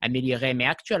d'améliorer. Mais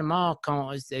actuellement,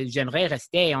 j'aimerais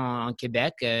rester en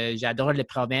Québec. J'adore les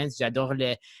provinces, j'adore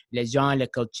les gens, la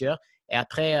culture. Et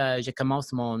après, je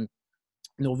commence mon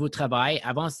nouveau travail.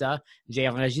 Avant ça, j'ai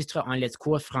enregistré en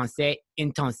cours français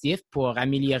intensif pour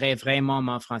améliorer vraiment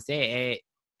mon français. Et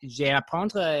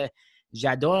j'adore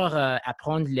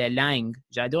apprendre les langues.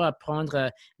 J'adore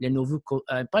apprendre le nouveau,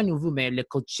 pas nouveau, mais le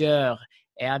culture.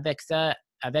 Et avec ça,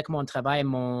 avec mon travail,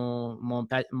 mon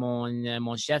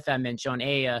chef a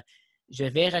mentionné, hey, je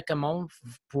vais recommander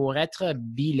pour être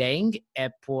bilingue et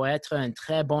pour être un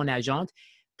très bon agent,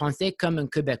 pensez comme un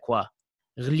Québécois.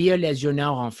 Lire les journaux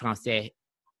en français.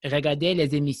 Regardez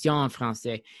les émissions en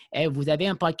français. Et vous avez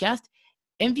un podcast?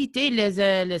 Invitez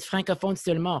les francophones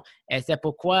seulement. Et c'est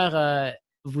pourquoi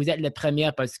vous êtes le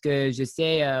premier parce que je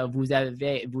sais vous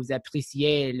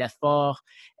appréciez l'effort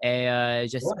et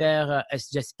j'espère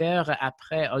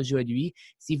après aujourd'hui,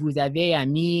 si vous avez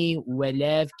amis ou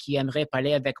élèves qui aimeraient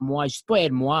parler avec moi, juste pour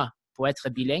être moi, pour être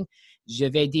bilingue, je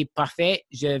vais dire parfait,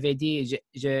 je vais dire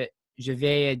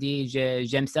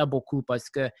j'aime ça beaucoup parce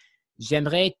que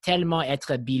j'aimerais tellement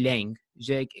être bilingue.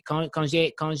 Quand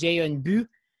j'ai un but,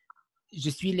 je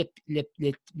suis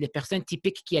les personnes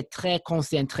typiques qui est très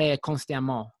concentrée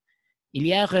constamment. Il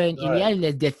y a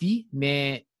le défi,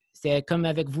 mais c'est comme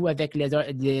avec vous, avec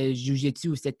les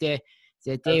Jiu-Jitsu, c'était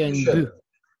un but.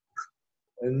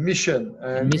 Une mission.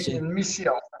 Une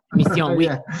mission. Mission, oui.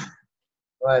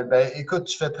 Oui, ben écoute,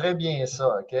 tu fais très bien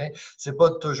ça, OK? C'est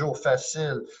pas toujours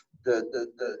facile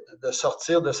de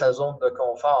sortir de sa zone de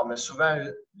confort, mais souvent,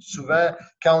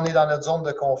 quand on est dans notre zone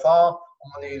de confort,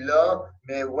 on est là,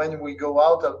 mais when we go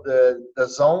out of the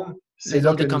zone, c'est Les là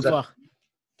zones que de confort.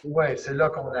 Oui, c'est là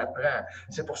qu'on apprend.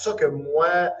 C'est pour ça que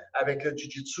moi, avec le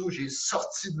Jiu-Jitsu, j'ai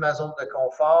sorti de ma zone de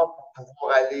confort pour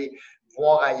pouvoir aller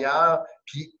voir ailleurs.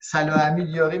 Puis ça a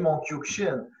amélioré mon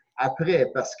Kyokushin après,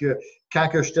 parce que quand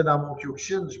que j'étais dans mon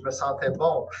Kyokushin, je me sentais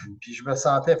bon. Puis je me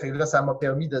sentais, fait que là, ça m'a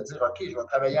permis de dire, OK, je vais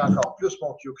travailler encore plus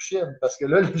mon Kyokushin, parce que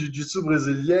là, le Jiu-Jitsu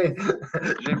brésilien,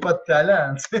 j'ai pas de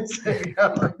talent. Tu sais,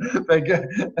 fait que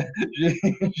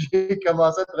j'ai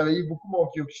commencé à travailler beaucoup mon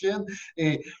Kyokushin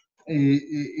et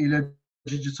le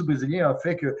Jiu-Jitsu brésilien a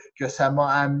fait que ça m'a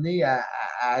amené à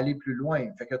aller plus loin.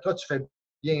 Fait que toi, tu fais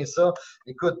bien ça.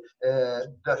 Écoute,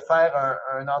 de faire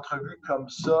une entrevue comme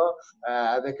ça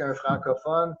avec un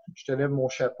francophone, je te lève mon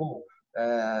chapeau.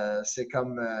 C'est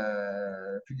comme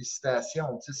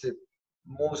félicitations. Tu sais,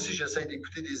 moi aussi, j'essaie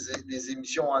d'écouter des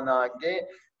émissions en anglais,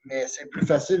 mais c'est plus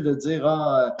facile de dire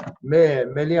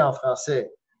mets-les en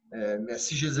français. Mais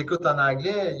si je les écoute en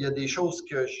anglais, il y a des choses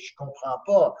que je comprends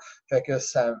pas. Fait que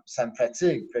ça me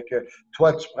fatigue. Fait que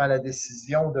toi, tu prends la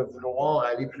décision de vouloir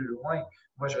aller plus loin.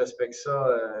 Moi, je respecte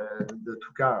ça de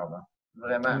tout cœur, là.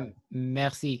 Vraiment.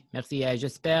 Merci, merci.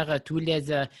 J'espère toutes les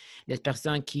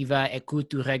personnes qui vont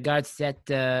écouter ou regardent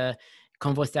cette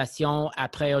conversation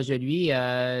après aujourd'hui,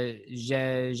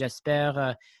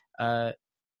 j'espère,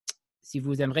 si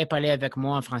vous aimeriez parler avec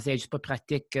moi en français, je ne suis pas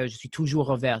pratique, je suis toujours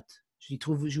ouverte. Je suis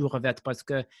toujours ouverte parce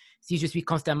que si je suis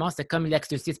constamment, c'est comme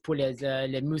l'exercice pour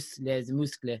les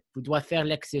muscles. Vous devez faire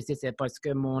l'exercice parce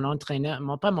que mon entraîneur,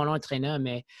 pas mon entraîneur,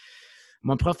 mais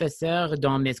mon professeur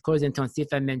dans mes cours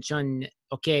intensifs a mentionné,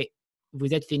 OK,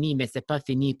 vous êtes fini, mais ce n'est pas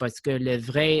fini parce que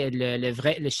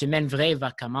le chemin vrai va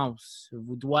commencer.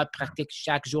 Vous devez pratiquer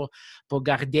chaque jour pour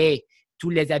garder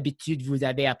toutes les habitudes que vous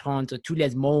avez à apprendre, tous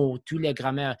les mots, tous les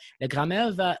grammaires. La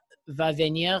grammaire va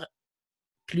venir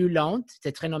plus lente,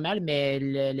 c'est très normal, mais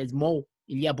les mots,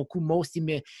 il y a beaucoup de mots aussi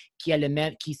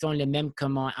qui sont les mêmes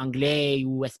comme en anglais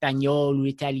ou espagnol ou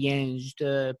italien. Juste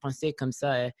penser comme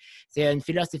ça. C'est une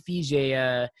philosophie que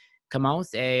j'ai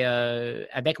commence et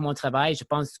avec mon travail, je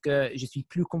pense que je suis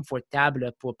plus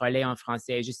confortable pour parler en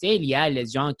français. Je sais, il y a les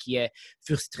gens qui sont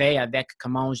frustrés avec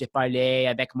comment je parlais,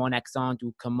 avec mon accent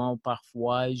ou comment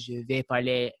parfois je vais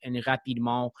parler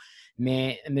rapidement.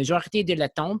 Mais la majorité de la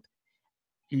temps,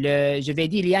 je vais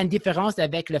dire, il y a une différence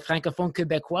avec le francophone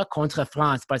québécois contre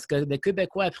France parce que le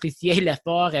Québécois apprécie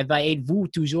l'effort et va être vous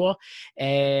toujours.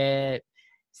 Euh,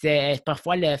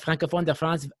 parfois, les francophones de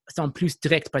France sont plus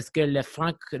stricts parce que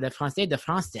le français de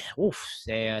France,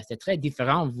 c'est très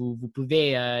différent. Vous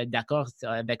pouvez d'accord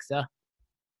avec ça?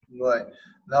 Oui.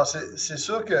 Non, c'est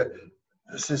sûr que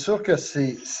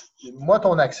moi,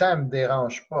 ton accent ne me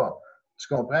dérange pas. Tu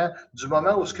comprends? Du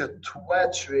moment où ce que toi,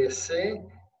 tu essaies,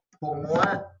 pour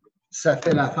moi, ça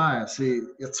fait l'affaire.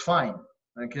 It's fine.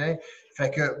 OK? Fait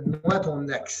que moi, ton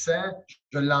accent,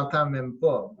 je ne l'entends même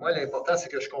pas. Moi, l'important, c'est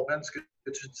que je comprenne ce que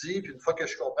tu dis. Puis une fois que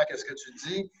je comprends ce que tu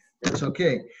dis, it's OK.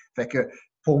 Fait que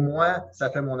pour moi, ça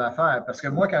fait mon affaire. Parce que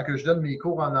moi, quand que je donne mes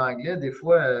cours en anglais, des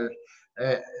fois, euh,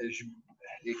 je,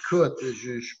 écoute,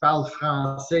 je parle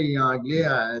français et anglais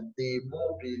à des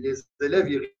mots, puis les élèves,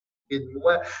 ils rient de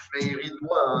moi, mais ils rient de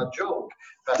moi en joke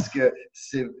parce que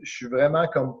je suis vraiment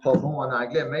comme pas bon en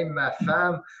anglais. Même ma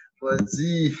femme m'a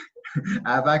dit,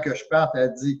 avant que je parte,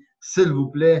 elle dit, s'il vous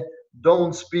plaît,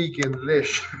 don't speak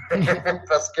English.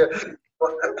 Parce que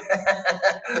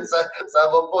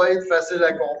ça va pas être facile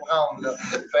à comprendre. Là.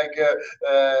 Fait que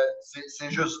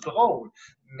c'est juste drôle.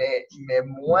 Mais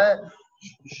moi,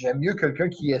 j'aime mieux quelqu'un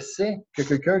qui essaie que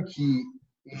quelqu'un qui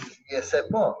essaie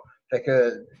pas. Fait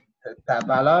que ta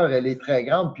valeur, elle est très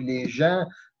grande. Puis les gens,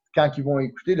 quand ils vont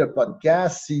écouter le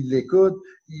podcast, s'ils l'écoutent,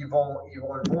 ils vont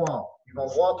le voir. Ils vont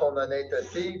voir ton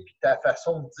honnêteté puis ta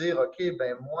façon de dire, OK,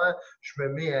 ben moi, je me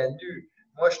mets à nu.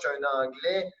 Moi, je suis un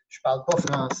Anglais, je parle pas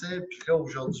français, puis là,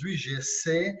 aujourd'hui,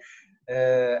 j'essaie,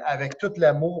 avec tout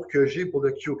l'amour que j'ai pour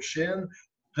le Kyokushin,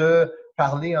 de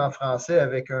parler en français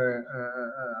avec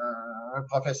un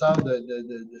professeur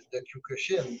de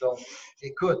Kyokushin. Donc,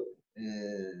 écoute,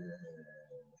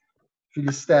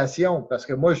 félicitations, parce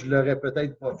que moi, je ne l'aurais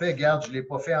peut-être pas fait. Regarde, je ne l'ai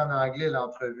pas fait en anglais,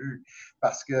 l'entrevue,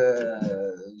 parce que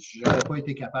je n'aurais pas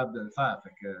été capable de le faire.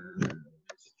 Fait que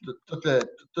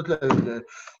tout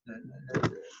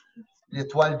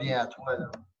l'étoile vient à toi.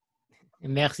 Là.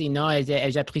 Merci. Non,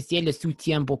 j'appréciais le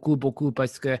soutien beaucoup, beaucoup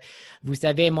parce que vous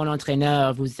savez, mon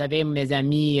entraîneur, vous savez, mes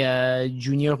amis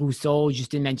Junior Rousseau,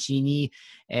 Justin Mancini,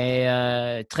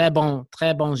 et, très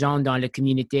bons gens dans la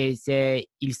communauté.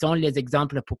 Ils sont les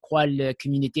exemples pourquoi la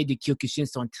communauté de Kyokushin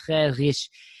sont très riches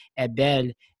et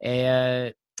belles. Et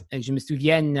je me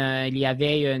souviens, il y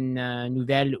avait une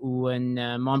nouvelle où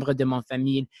un membre de mon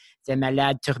famille est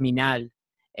malade terminal.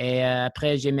 Et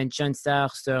après, j'ai mentionné ça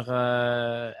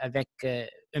avec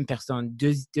une personne,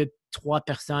 trois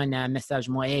personnes à un message.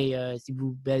 Moi, hey,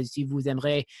 si vous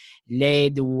aimeriez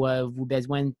l'aide ou vous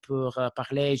besoin pour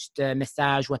parler, juste un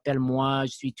message ou appelle-moi.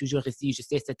 Je suis toujours ici. Je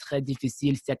sais que c'est très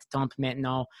difficile cette temps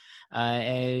maintenant.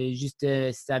 Juste,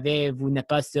 savez, vous n'êtes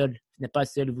pas seul. Vous n'êtes pas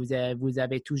seul. Vous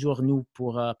avez toujours nous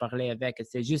pour parler avec.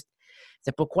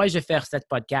 C'est pourquoi je fais cette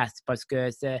podcast parce que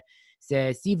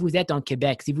si vous êtes en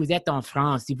Québec, si vous êtes en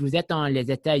France, si vous êtes dans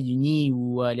les États-Unis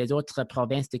ou les autres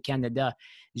provinces du Canada,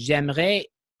 j'aimerais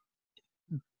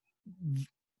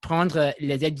prendre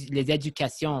les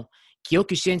éducations.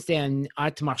 Kyokushin, c'est un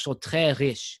art martial très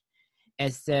riche. Et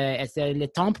c'est le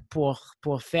temps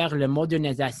pour faire la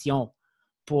modernisation,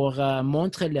 pour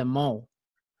montrer le monde.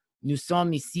 Nous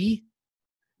sommes ici,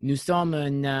 nous sommes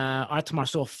un art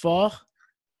martial fort,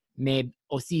 mais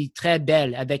aussi très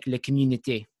belle avec la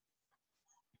communauté.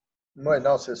 Oui,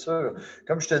 non, c'est sûr.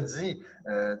 Comme je te dis,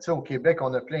 tu sais, au Québec,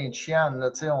 on a plein de chiennes.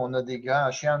 Là, tu sais, on a des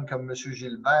grands chiennes comme M.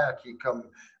 Gilbert, qui est comme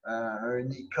un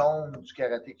icône du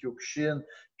karaté Kyokushin.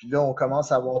 Puis là, on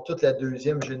commence à avoir toute la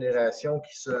deuxième génération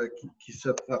qui se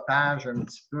propage un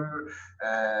petit peu.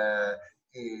 Euh,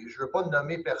 et je ne veux pas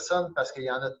nommer personne parce qu'il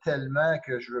y en a tellement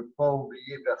que je ne veux pas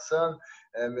oublier personne.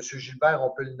 M. Gilbert,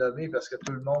 on peut le nommer parce que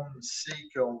tout le monde sait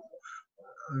qu'on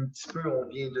un petit peu, on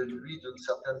vient de lui d'une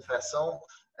certaine façon.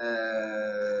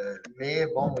 Mais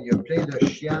bon, il y a plein de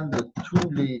chiennes de tous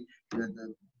les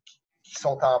qui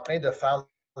sont en train de faire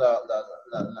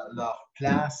leur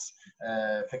place.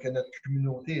 Fait que notre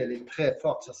communauté, elle est très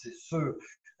forte, ça c'est sûr.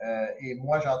 Et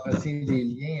moi, j'entretiens des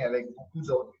liens avec beaucoup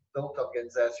d'autres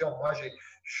organisations. Moi,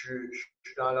 je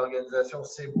suis dans l'organisation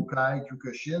Seibukai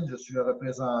Kyokushin. Je suis le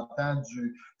représentant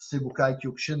du Seibukai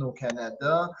Kyokushin au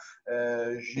Canada.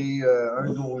 J'ai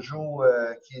un dojo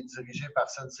qui est dirigé par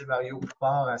Sensei Mario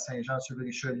Poupard à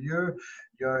Saint-Jean-sur-Richelieu.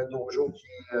 Il y a un dojo qui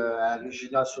est à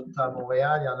Regina-Sultan à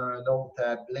Montréal. Il y en a un autre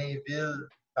à Blainville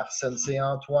par Sensei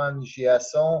Antoine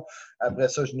Giasson. Après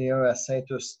ça, j'en ai un à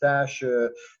Saint-Eustache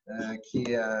qui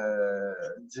est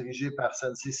dirigé par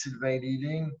Sensei Sylvain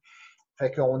Liling. Fait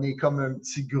qu'on est comme un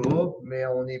petit groupe, mais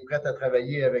on est prêt à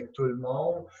travailler avec tout le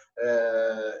monde.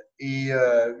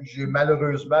 J'ai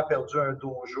malheureusement perdu un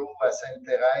dojo à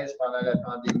Sainte-Thérèse pendant la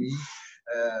pandémie.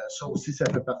 Ça aussi, ça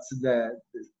fait partie de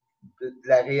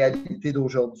la réalité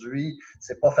d'aujourd'hui.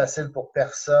 C'est pas facile pour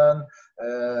personne.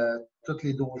 Tous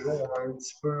les dojos ont un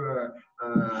petit peu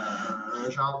un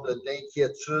genre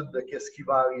d'inquiétude de qu'est-ce qui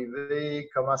va arriver,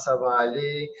 comment ça va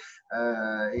aller.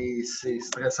 Et c'est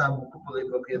stressant beaucoup pour les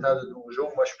propriétaires de dojo.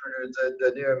 Moi, je peux leur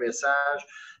donner un message.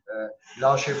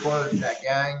 Lâchez pas la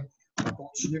gang. On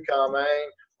continue quand même.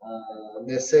 On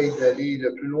essaye d'aller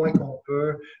le plus loin qu'on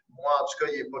peut. Moi, en tout cas,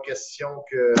 il n'est pas question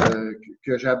que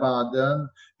j'abandonne.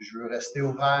 Je veux rester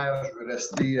ouvert, je veux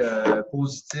rester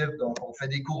positif. Donc, on fait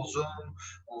des cours Zoom,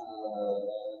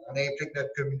 on implique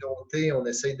notre communauté, on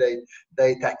essaye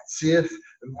d'être actif.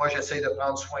 Moi, j'essaye de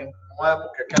prendre soin de moi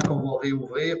pour que quand on va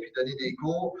réouvrir puis donner des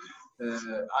cours,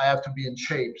 I have to be in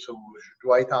shape. So, je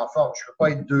dois être en forme. Je ne peux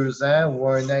pas être 2 ans ou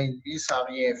 1 an et demi sans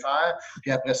rien faire, puis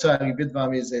après ça, arriver devant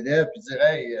mes élèves puis dire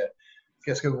hey,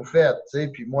 qu'est-ce que vous faites? T'sais?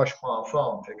 Puis moi, je ne suis pas en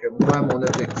forme. Fait que moi, mon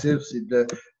objectif, c'est de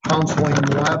prendre soin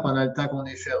de moi pendant le temps qu'on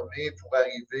est fermé pour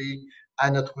arriver à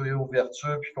notre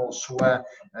réouverture puis qu'on soit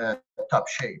top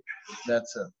shape.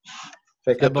 That's it.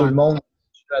 Fait que tout le monde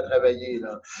à travailler.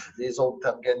 Là. Les autres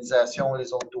organisations,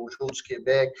 les autres dojos du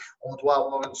Québec, on doit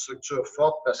avoir une structure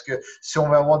forte parce que si on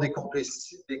veut avoir des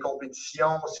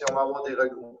compétitions, si on veut avoir des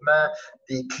regroupements,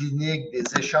 des cliniques, des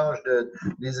échanges de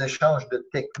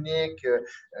techniques,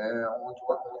 on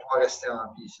doit rester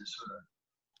en vie, c'est sûr.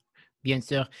 Bien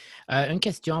sûr. Une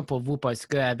question pour vous, parce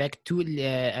qu'avec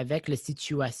avec la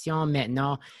situation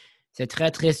maintenant, c'est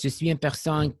très triste. Je suis une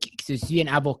personne, je suis un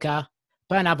avocat,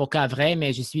 pas un avocat vrai,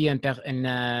 mais je suis une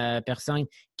personne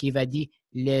qui va dire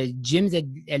le gym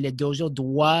et le dojo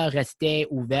doivent rester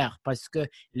ouverts parce que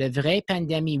le vrai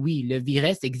pandémie, oui, le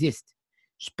virus existe.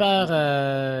 Je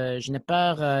n'ai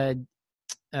peur,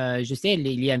 je sais,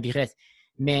 il y a un virus,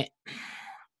 mais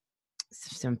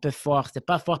c'est un peu fort. C'est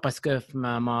pas fort parce que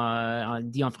on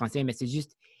dit en français, mais c'est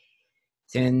juste,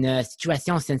 c'est une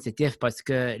situation sensitive parce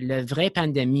que la vraie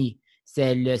pandémie,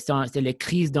 c'est le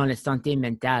crise dans la santé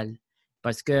mentale.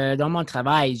 Parce que dans mon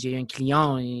travail, j'ai un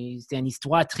client, c'est une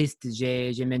histoire triste.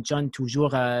 Je mentionne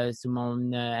toujours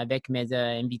avec mes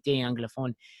invités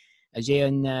anglophones. J'ai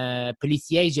un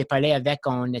policier, j'ai parlé avec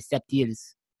en Sept-Îles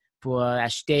pour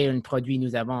acheter un produit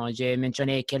nous avons. J'ai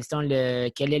mentionné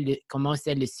comment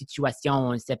c'est la situation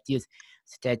en Sept-Îles.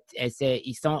 C'est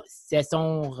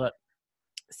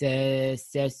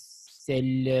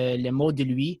le mot de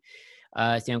lui.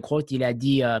 C'est un quote, il a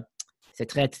dit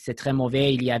c'est très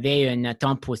mauvais. Il y avait un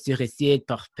temps pour suicide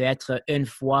peut-être une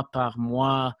fois par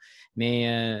mois,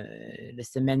 mais la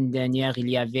semaine dernière, il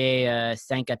y avait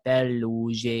 5 appels où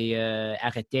j'ai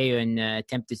arrêté un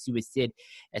attempt de suicide.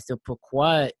 Et c'est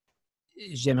pourquoi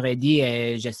j'aimerais dire,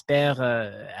 et j'espère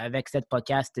avec cette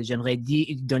podcast, j'aimerais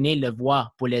donner le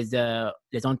voix pour les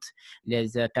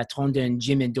patrons d'un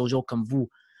gym et dojo comme vous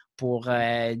pour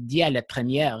dire à la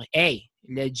première, hey,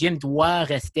 le gym doit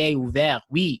rester ouvert.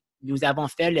 Oui, nous avons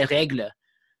fait les règles.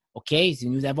 OK,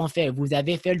 vous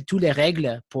avez fait toutes les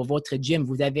règles pour votre gym.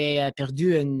 Vous avez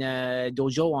perdu un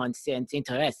dojo en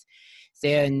Saint-Thérèse.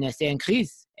 C'est une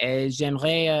crise. Et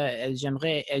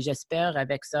j'espère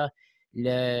avec ça,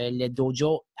 le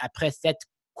dojo, après cette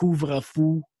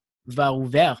couvre-feu, va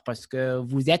ouvert parce que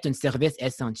vous êtes un service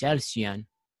essentiel, Shihan.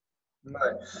 Ouais.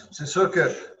 C'est sûr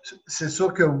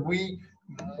que oui,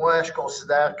 moi, je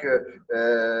considère que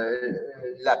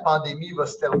la pandémie va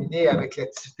se terminer avec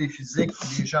l'activité physique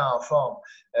et les gens en forme.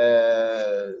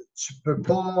 Tu ne peux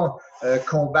pas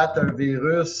combattre un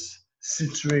virus si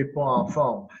tu n'es pas en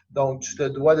forme. Donc, tu te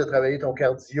dois de travailler ton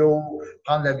cardio,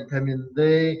 prendre la vitamine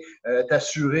D,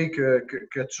 t'assurer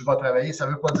que tu vas travailler. Ça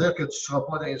ne veut pas dire que tu ne seras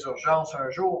pas dans les urgences un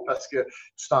jour parce que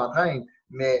tu t'entraînes,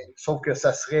 mais sauf que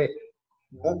ça serait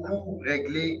beaucoup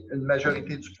régler une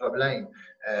majorité du problème.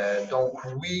 Donc,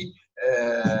 oui,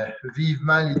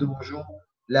 vivement les dojos,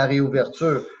 la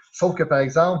réouverture. Sauf que, par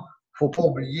exemple, il ne faut pas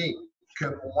oublier que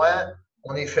moi,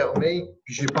 on est fermé,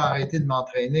 puis je n'ai pas arrêté de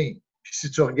m'entraîner. Puis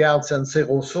si tu regardes Sensei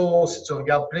Rosso, si tu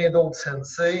regardes plein d'autres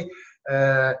sensei,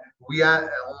 oui,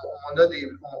 on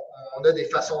a des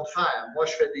façons de faire. Moi,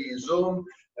 je fais des zooms.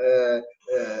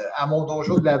 À mon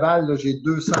dojo de Laval, là, j'ai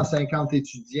 250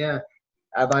 étudiants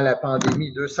avant la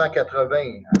pandémie,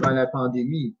 280 avant la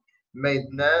pandémie.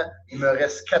 Maintenant, il me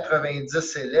reste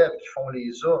 90 élèves qui font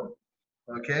les zooms.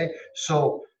 OK?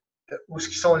 So, où est-ce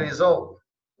qu'ils sont les autres?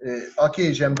 OK,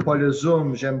 j'aime pas le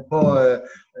Zoom, j'aime pas.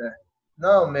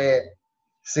 Non, mais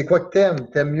c'est quoi que t'aimes?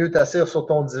 T'aimes mieux t'asseoir sur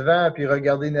ton divan puis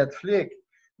regarder Netflix?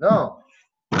 Non.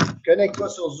 Connecte-toi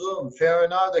sur Zoom, fais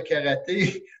 1 heure de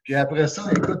karaté, puis après ça,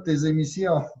 écoute tes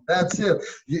émissions. That's it.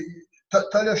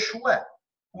 T'as le choix.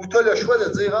 Ou tu as le choix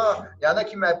de dire, ah, il y en a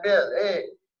qui m'appellent.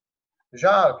 Hey,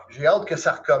 Jacques, j'ai hâte que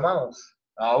ça recommence.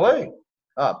 Ah oui?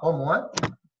 Ah, pas moi.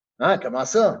 Ah, comment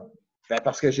ça? Ben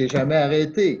parce que j'ai jamais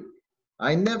arrêté.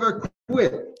 I never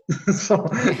quit.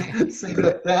 C'est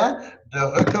le temps de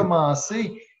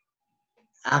recommencer.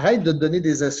 Arrête de te donner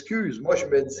des excuses. Moi, je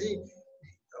me dis,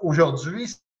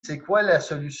 aujourd'hui, c'est quoi la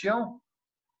solution?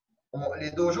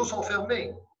 Les dojos sont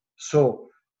fermés.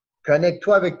 So,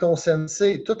 connecte-toi avec ton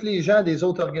sensei. Tous les gens des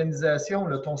autres organisations,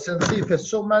 là, ton sensei fait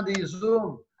sûrement des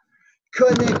zooms.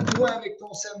 Connecte-toi avec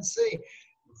ton sensei.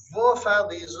 Va faire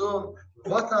des zooms.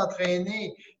 Va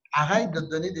t'entraîner. Arrête de te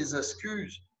donner des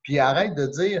excuses. Puis arrête de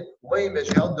dire, oui, mais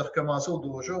j'ai hâte de recommencer au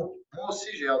dojo. Moi aussi,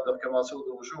 j'ai hâte de recommencer au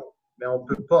dojo. Mais on ne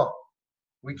peut pas.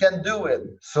 We can do it.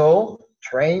 So,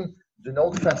 train d'une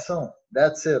autre façon.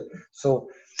 That's it. So,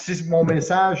 si mon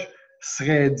message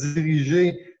serait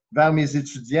dirigé vers mes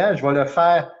étudiants, je vais le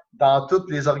faire dans toutes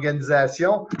les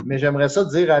organisations, mais j'aimerais ça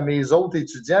dire à mes autres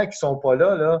étudiants qui ne sont pas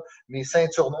là, mes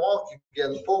ceintures noires qui ne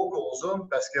viennent pas au cours Zoom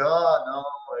parce que, ah non,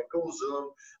 cours Zoom.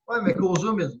 Ouais, mais cours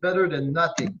Zoom is better than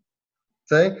nothing.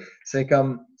 Tu sais, c'est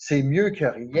comme, c'est mieux que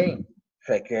rien.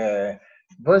 Fait que,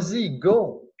 vas-y,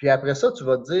 go. Puis après ça, tu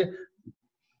vas te dire,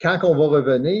 quand on va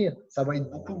revenir, ça va être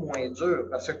beaucoup moins dur.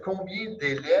 Parce que combien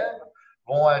d'élèves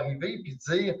vont arriver et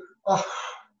dire, oh,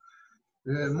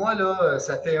 moi, là,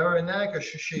 ça fait 1 an que je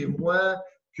suis chez moi,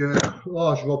 que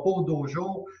oh, je ne vais pas au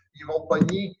dojo. Ils vont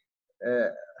pogner,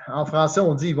 en français,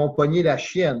 on dit, ils vont pogner la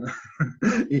chienne.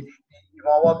 Et, ils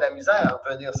vont avoir de la misère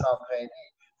à venir s'entraîner.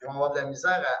 Ils vont avoir de la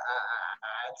misère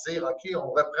à dire, OK,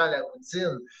 on reprend la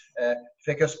routine.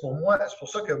 Fait que c'est pour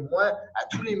ça que moi, à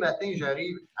tous les matins,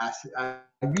 j'arrive à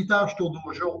 8 heures, je suis au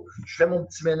dojo, je fais mon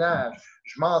petit ménage,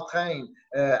 je m'entraîne.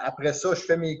 Après ça, je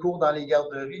fais mes cours dans les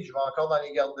garderies. Je vais encore dans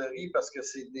les garderies parce que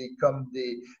c'est comme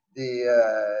des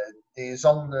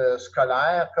zones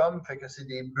scolaires, fait que c'est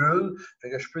des bulles.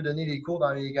 Fait que je peux donner les cours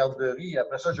dans les garderies.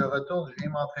 Après ça, je retourne, je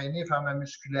viens m'entraîner, faire ma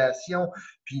musculation.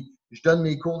 Puis, je donne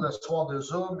mes cours le soir de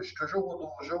Zoom. Je suis toujours au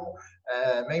dojo.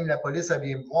 Même la police, elle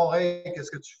vient me voir. Hey, qu'est-ce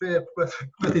que tu fais? Pourquoi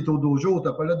tu es au dojo? Tu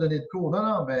n'as pas là de donner de cours. Non,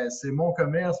 non, ben, c'est mon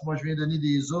commerce. Moi, je viens donner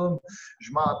des Zooms.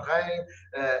 Je m'entraîne.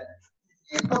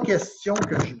 Il n'est pas question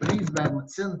que je brise ma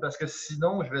routine parce que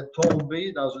sinon, je vais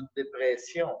tomber dans une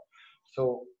dépression.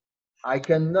 So, I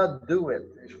cannot do it.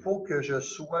 Il faut que je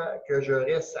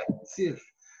reste actif.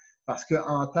 Parce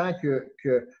qu'en tant que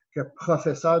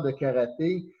professeur de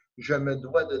karaté, je me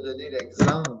dois de donner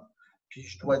l'exemple. Puis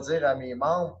je dois dire à mes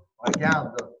membres,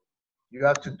 regarde, là, you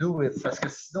have to do it. Parce que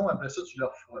sinon, après ça, tu ne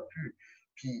leur feras plus.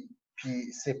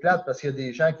 Puis c'est plate parce qu'il y a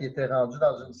des gens qui étaient rendus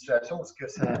dans une situation où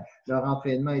leur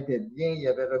entraînement était bien, ils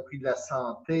avaient repris de la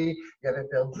santé, ils avaient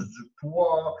perdu du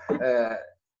poids.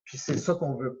 Puis c'est ça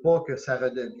qu'on ne veut pas que ça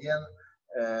redevienne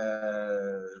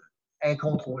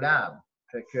incontrôlable.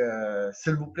 Fait que,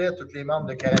 s'il vous plaît, tous les membres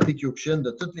de Karaté Kyokushin,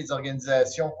 de toutes les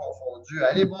organisations confondues,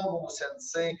 allez voir vos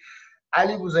sensei,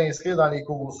 allez vous inscrire dans les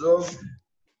cours Zoom,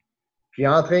 puis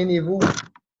entraînez-vous.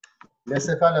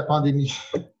 Laissez faire la pandémie.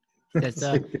 C'est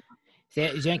ça.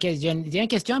 J'ai une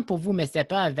question pour vous, mais ce n'est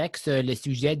pas avec le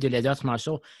sujet de les arts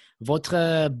martiaux.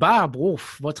 Votre barbe,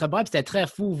 votre barbe, c'était très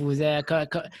fou.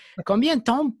 Combien de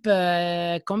temps,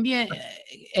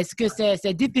 est-ce que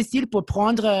c'est difficile pour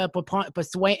prendre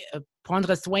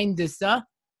soin de ça?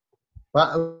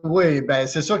 Oui, ben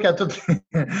c'est sûr qu'à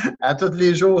à tous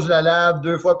les jours, je la lave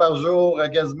 2 fois par jour,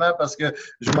 quasiment, parce que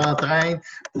je m'entraîne.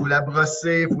 Il faut la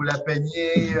brosser, il faut la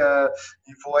peigner,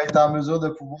 il faut être en mesure de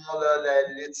pouvoir là,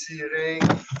 l'étirer.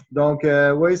 Donc,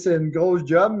 oui, c'est une grosse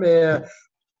job, mais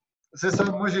c'est ça,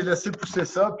 moi j'ai laissé pousser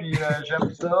ça, puis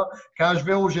j'aime ça. Quand je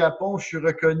vais au Japon, je suis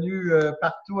reconnu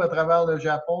partout à travers le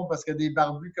Japon parce que des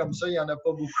barbus comme ça, il n'y en a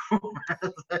pas beaucoup.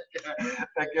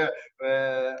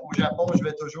 Au Japon, je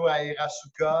vais toujours à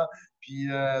Hirasuka, puis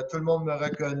tout le monde me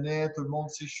reconnaît, tout le monde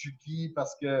sait je suis qui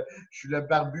parce que je suis le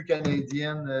barbu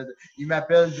canadien. Ils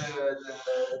m'appellent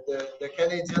de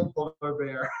Canadian Polar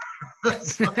Bear.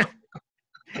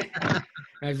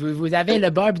 Vous avez le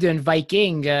barbe d'un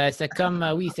Viking. C'est comme,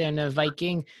 oui, c'est un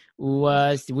Viking. Ou,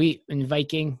 oui, une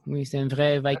Viking. Oui, c'est un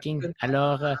vrai Viking.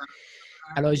 Alors,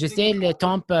 je sais, le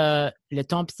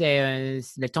temple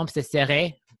c'est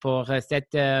serré pour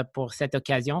cette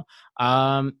occasion.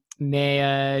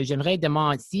 Mais j'aimerais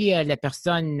demander si les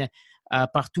personnes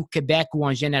partout au Québec ou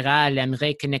en général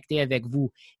aimeraient connecter avec vous,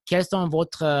 quels sont vos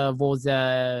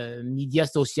médias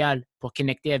sociaux pour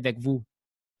connecter avec vous?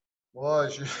 Ouais,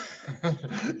 j'ai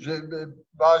j'ai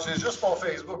juste mon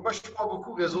Facebook. Moi, je ne suis pas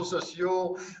beaucoup réseaux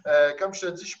sociaux. Comme je te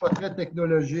dis, je ne suis pas très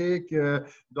technologique.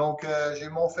 Donc, j'ai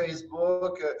mon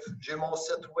Facebook, j'ai mon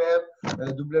site web,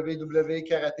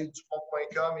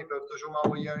 www.karatedupont.com. Ils peuvent toujours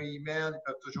m'envoyer un email, ils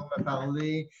peuvent toujours me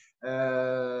parler.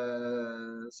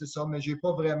 C'est ça, mais j'ai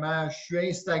pas vraiment. Je suis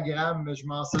Instagram, mais je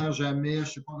m'en sers jamais.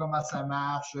 Je sais pas comment ça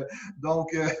marche. Donc,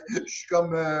 je suis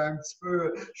comme un petit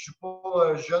peu. Je suis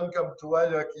pas jeune comme toi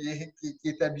là, qui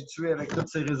est habitué avec tous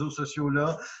ces réseaux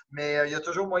sociaux-là. Mais il y a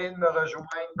toujours moyen de me rejoindre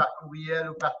par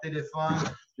courriel ou par téléphone.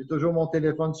 J'ai toujours mon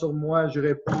téléphone sur moi, je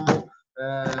réponds.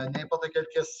 N'importe quelle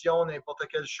question, n'importe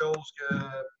quelle chose que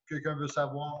quelqu'un veut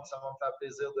savoir, ça va me faire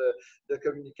plaisir de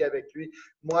communiquer avec lui.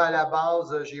 Moi, à la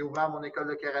base, j'ai ouvert mon école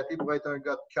de karaté pour être un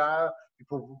gars de cœur et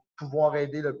pour pouvoir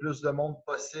aider le plus de monde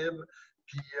possible.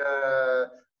 Puis,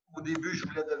 au début, je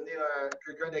voulais devenir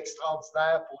quelqu'un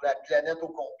d'extraordinaire pour la planète au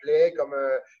complet, comme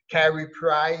Carey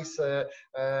Price.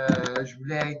 Je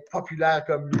voulais être populaire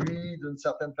comme lui, d'une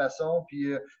certaine façon.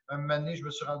 Puis, un moment donné, je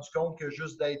me suis rendu compte que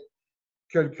juste d'être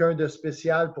quelqu'un de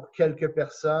spécial pour quelques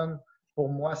personnes, pour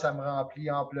moi, ça me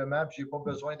remplit amplement. Puis, j'ai pas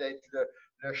besoin d'être le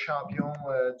champion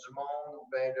du monde ou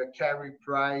bien le Carey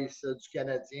Price du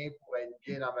Canadien pour être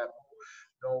bien dans ma peau.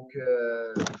 Donc,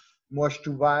 moi, je suis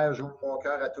ouvert, j'ouvre mon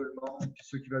cœur à tout le monde. Puis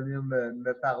ceux qui veulent venir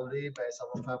me parler, ben, ça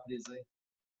va me faire plaisir.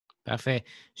 Parfait.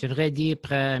 Je voudrais dire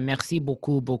merci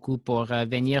beaucoup, beaucoup pour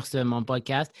venir sur mon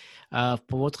podcast,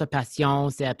 pour votre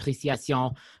patience et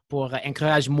appréciation, pour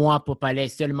encourager moi pour parler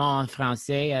seulement en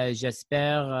français.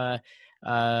 J'espère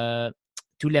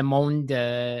tout le monde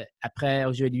après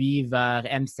aujourd'hui va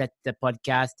aimer cette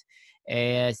podcast.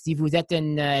 Et si vous êtes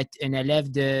un élève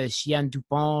de Shihan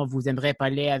Dupont, vous aimeriez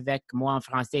parler avec moi en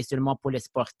français seulement pour les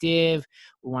sportifs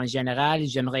ou en général,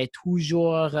 j'aimerais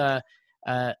toujours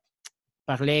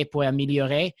parler pour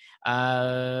améliorer.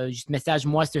 Juste message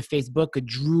moi sur Facebook,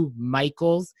 Drew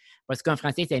Michaels, parce qu'en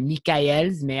français, c'est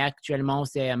Michaels, mais actuellement,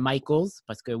 c'est Michaels,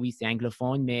 parce que oui, c'est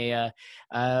anglophone, mais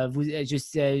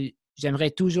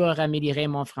j'aimerais toujours améliorer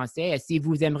mon français. Et si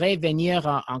vous aimeriez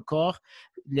venir encore,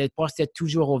 le porte est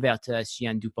toujours ouverte chez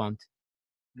Anne Dupont.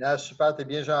 Ah, super, tu es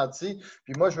bien gentil.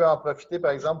 Puis moi, je vais en profiter,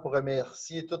 par exemple, pour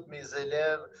remercier tous mes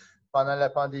élèves pendant la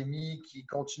pandémie qui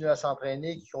continuent à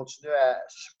s'entraîner, qui continuent à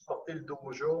supporter le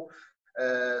dojo.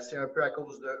 C'est un peu à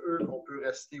cause de eux qu'on peut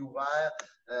rester ouvert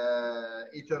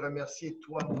et te remercier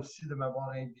toi aussi de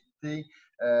m'avoir invité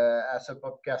à ce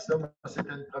podcast-là. Moi,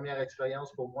 c'était une première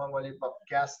expérience pour moi. Moi, les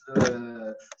podcasts,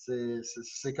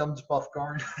 c'est comme du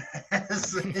popcorn.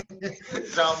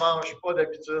 J'en mange pas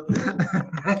d'habitude.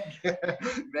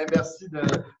 Mais merci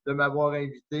de m'avoir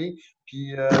invité.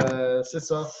 Puis c'est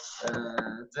ça.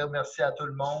 Dire merci à tout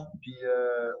le monde. Puis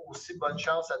aussi bonne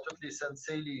chance à tous les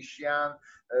sensei, les chiens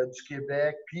du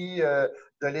Québec, puis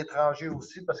de l'étranger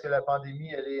aussi, parce que la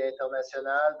pandémie, elle est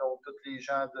internationale. Donc, tous les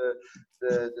gens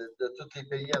de tous les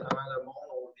pays à travers le monde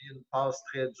ont vu une passe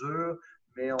très dure,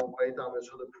 mais on va être en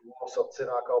mesure de pouvoir sortir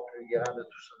encore plus grand de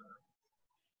tout ça.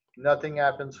 Nothing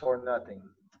happens for nothing.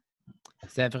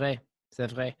 C'est vrai,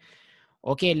 c'est vrai.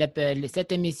 OK,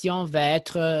 cette émission va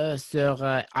être sur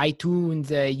iTunes,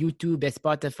 YouTube et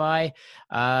Spotify,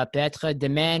 peut-être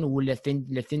demain ou le fin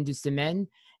de semaine.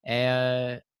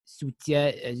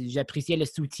 J'apprécie le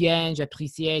soutien,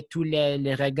 j'apprécie tous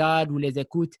les regards ou les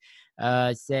écoutes.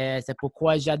 C'est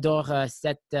pourquoi j'adore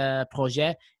ce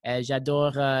projet.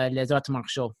 J'adore les autres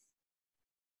marchés.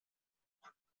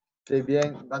 C'est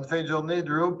bien. Bonne fin de journée,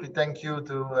 Drew, puis thank you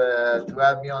to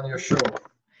have me on your show.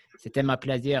 C'était ma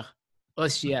plaisir. Oh,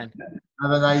 Shihan.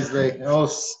 Have a nice day. Oh,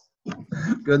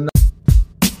 good night.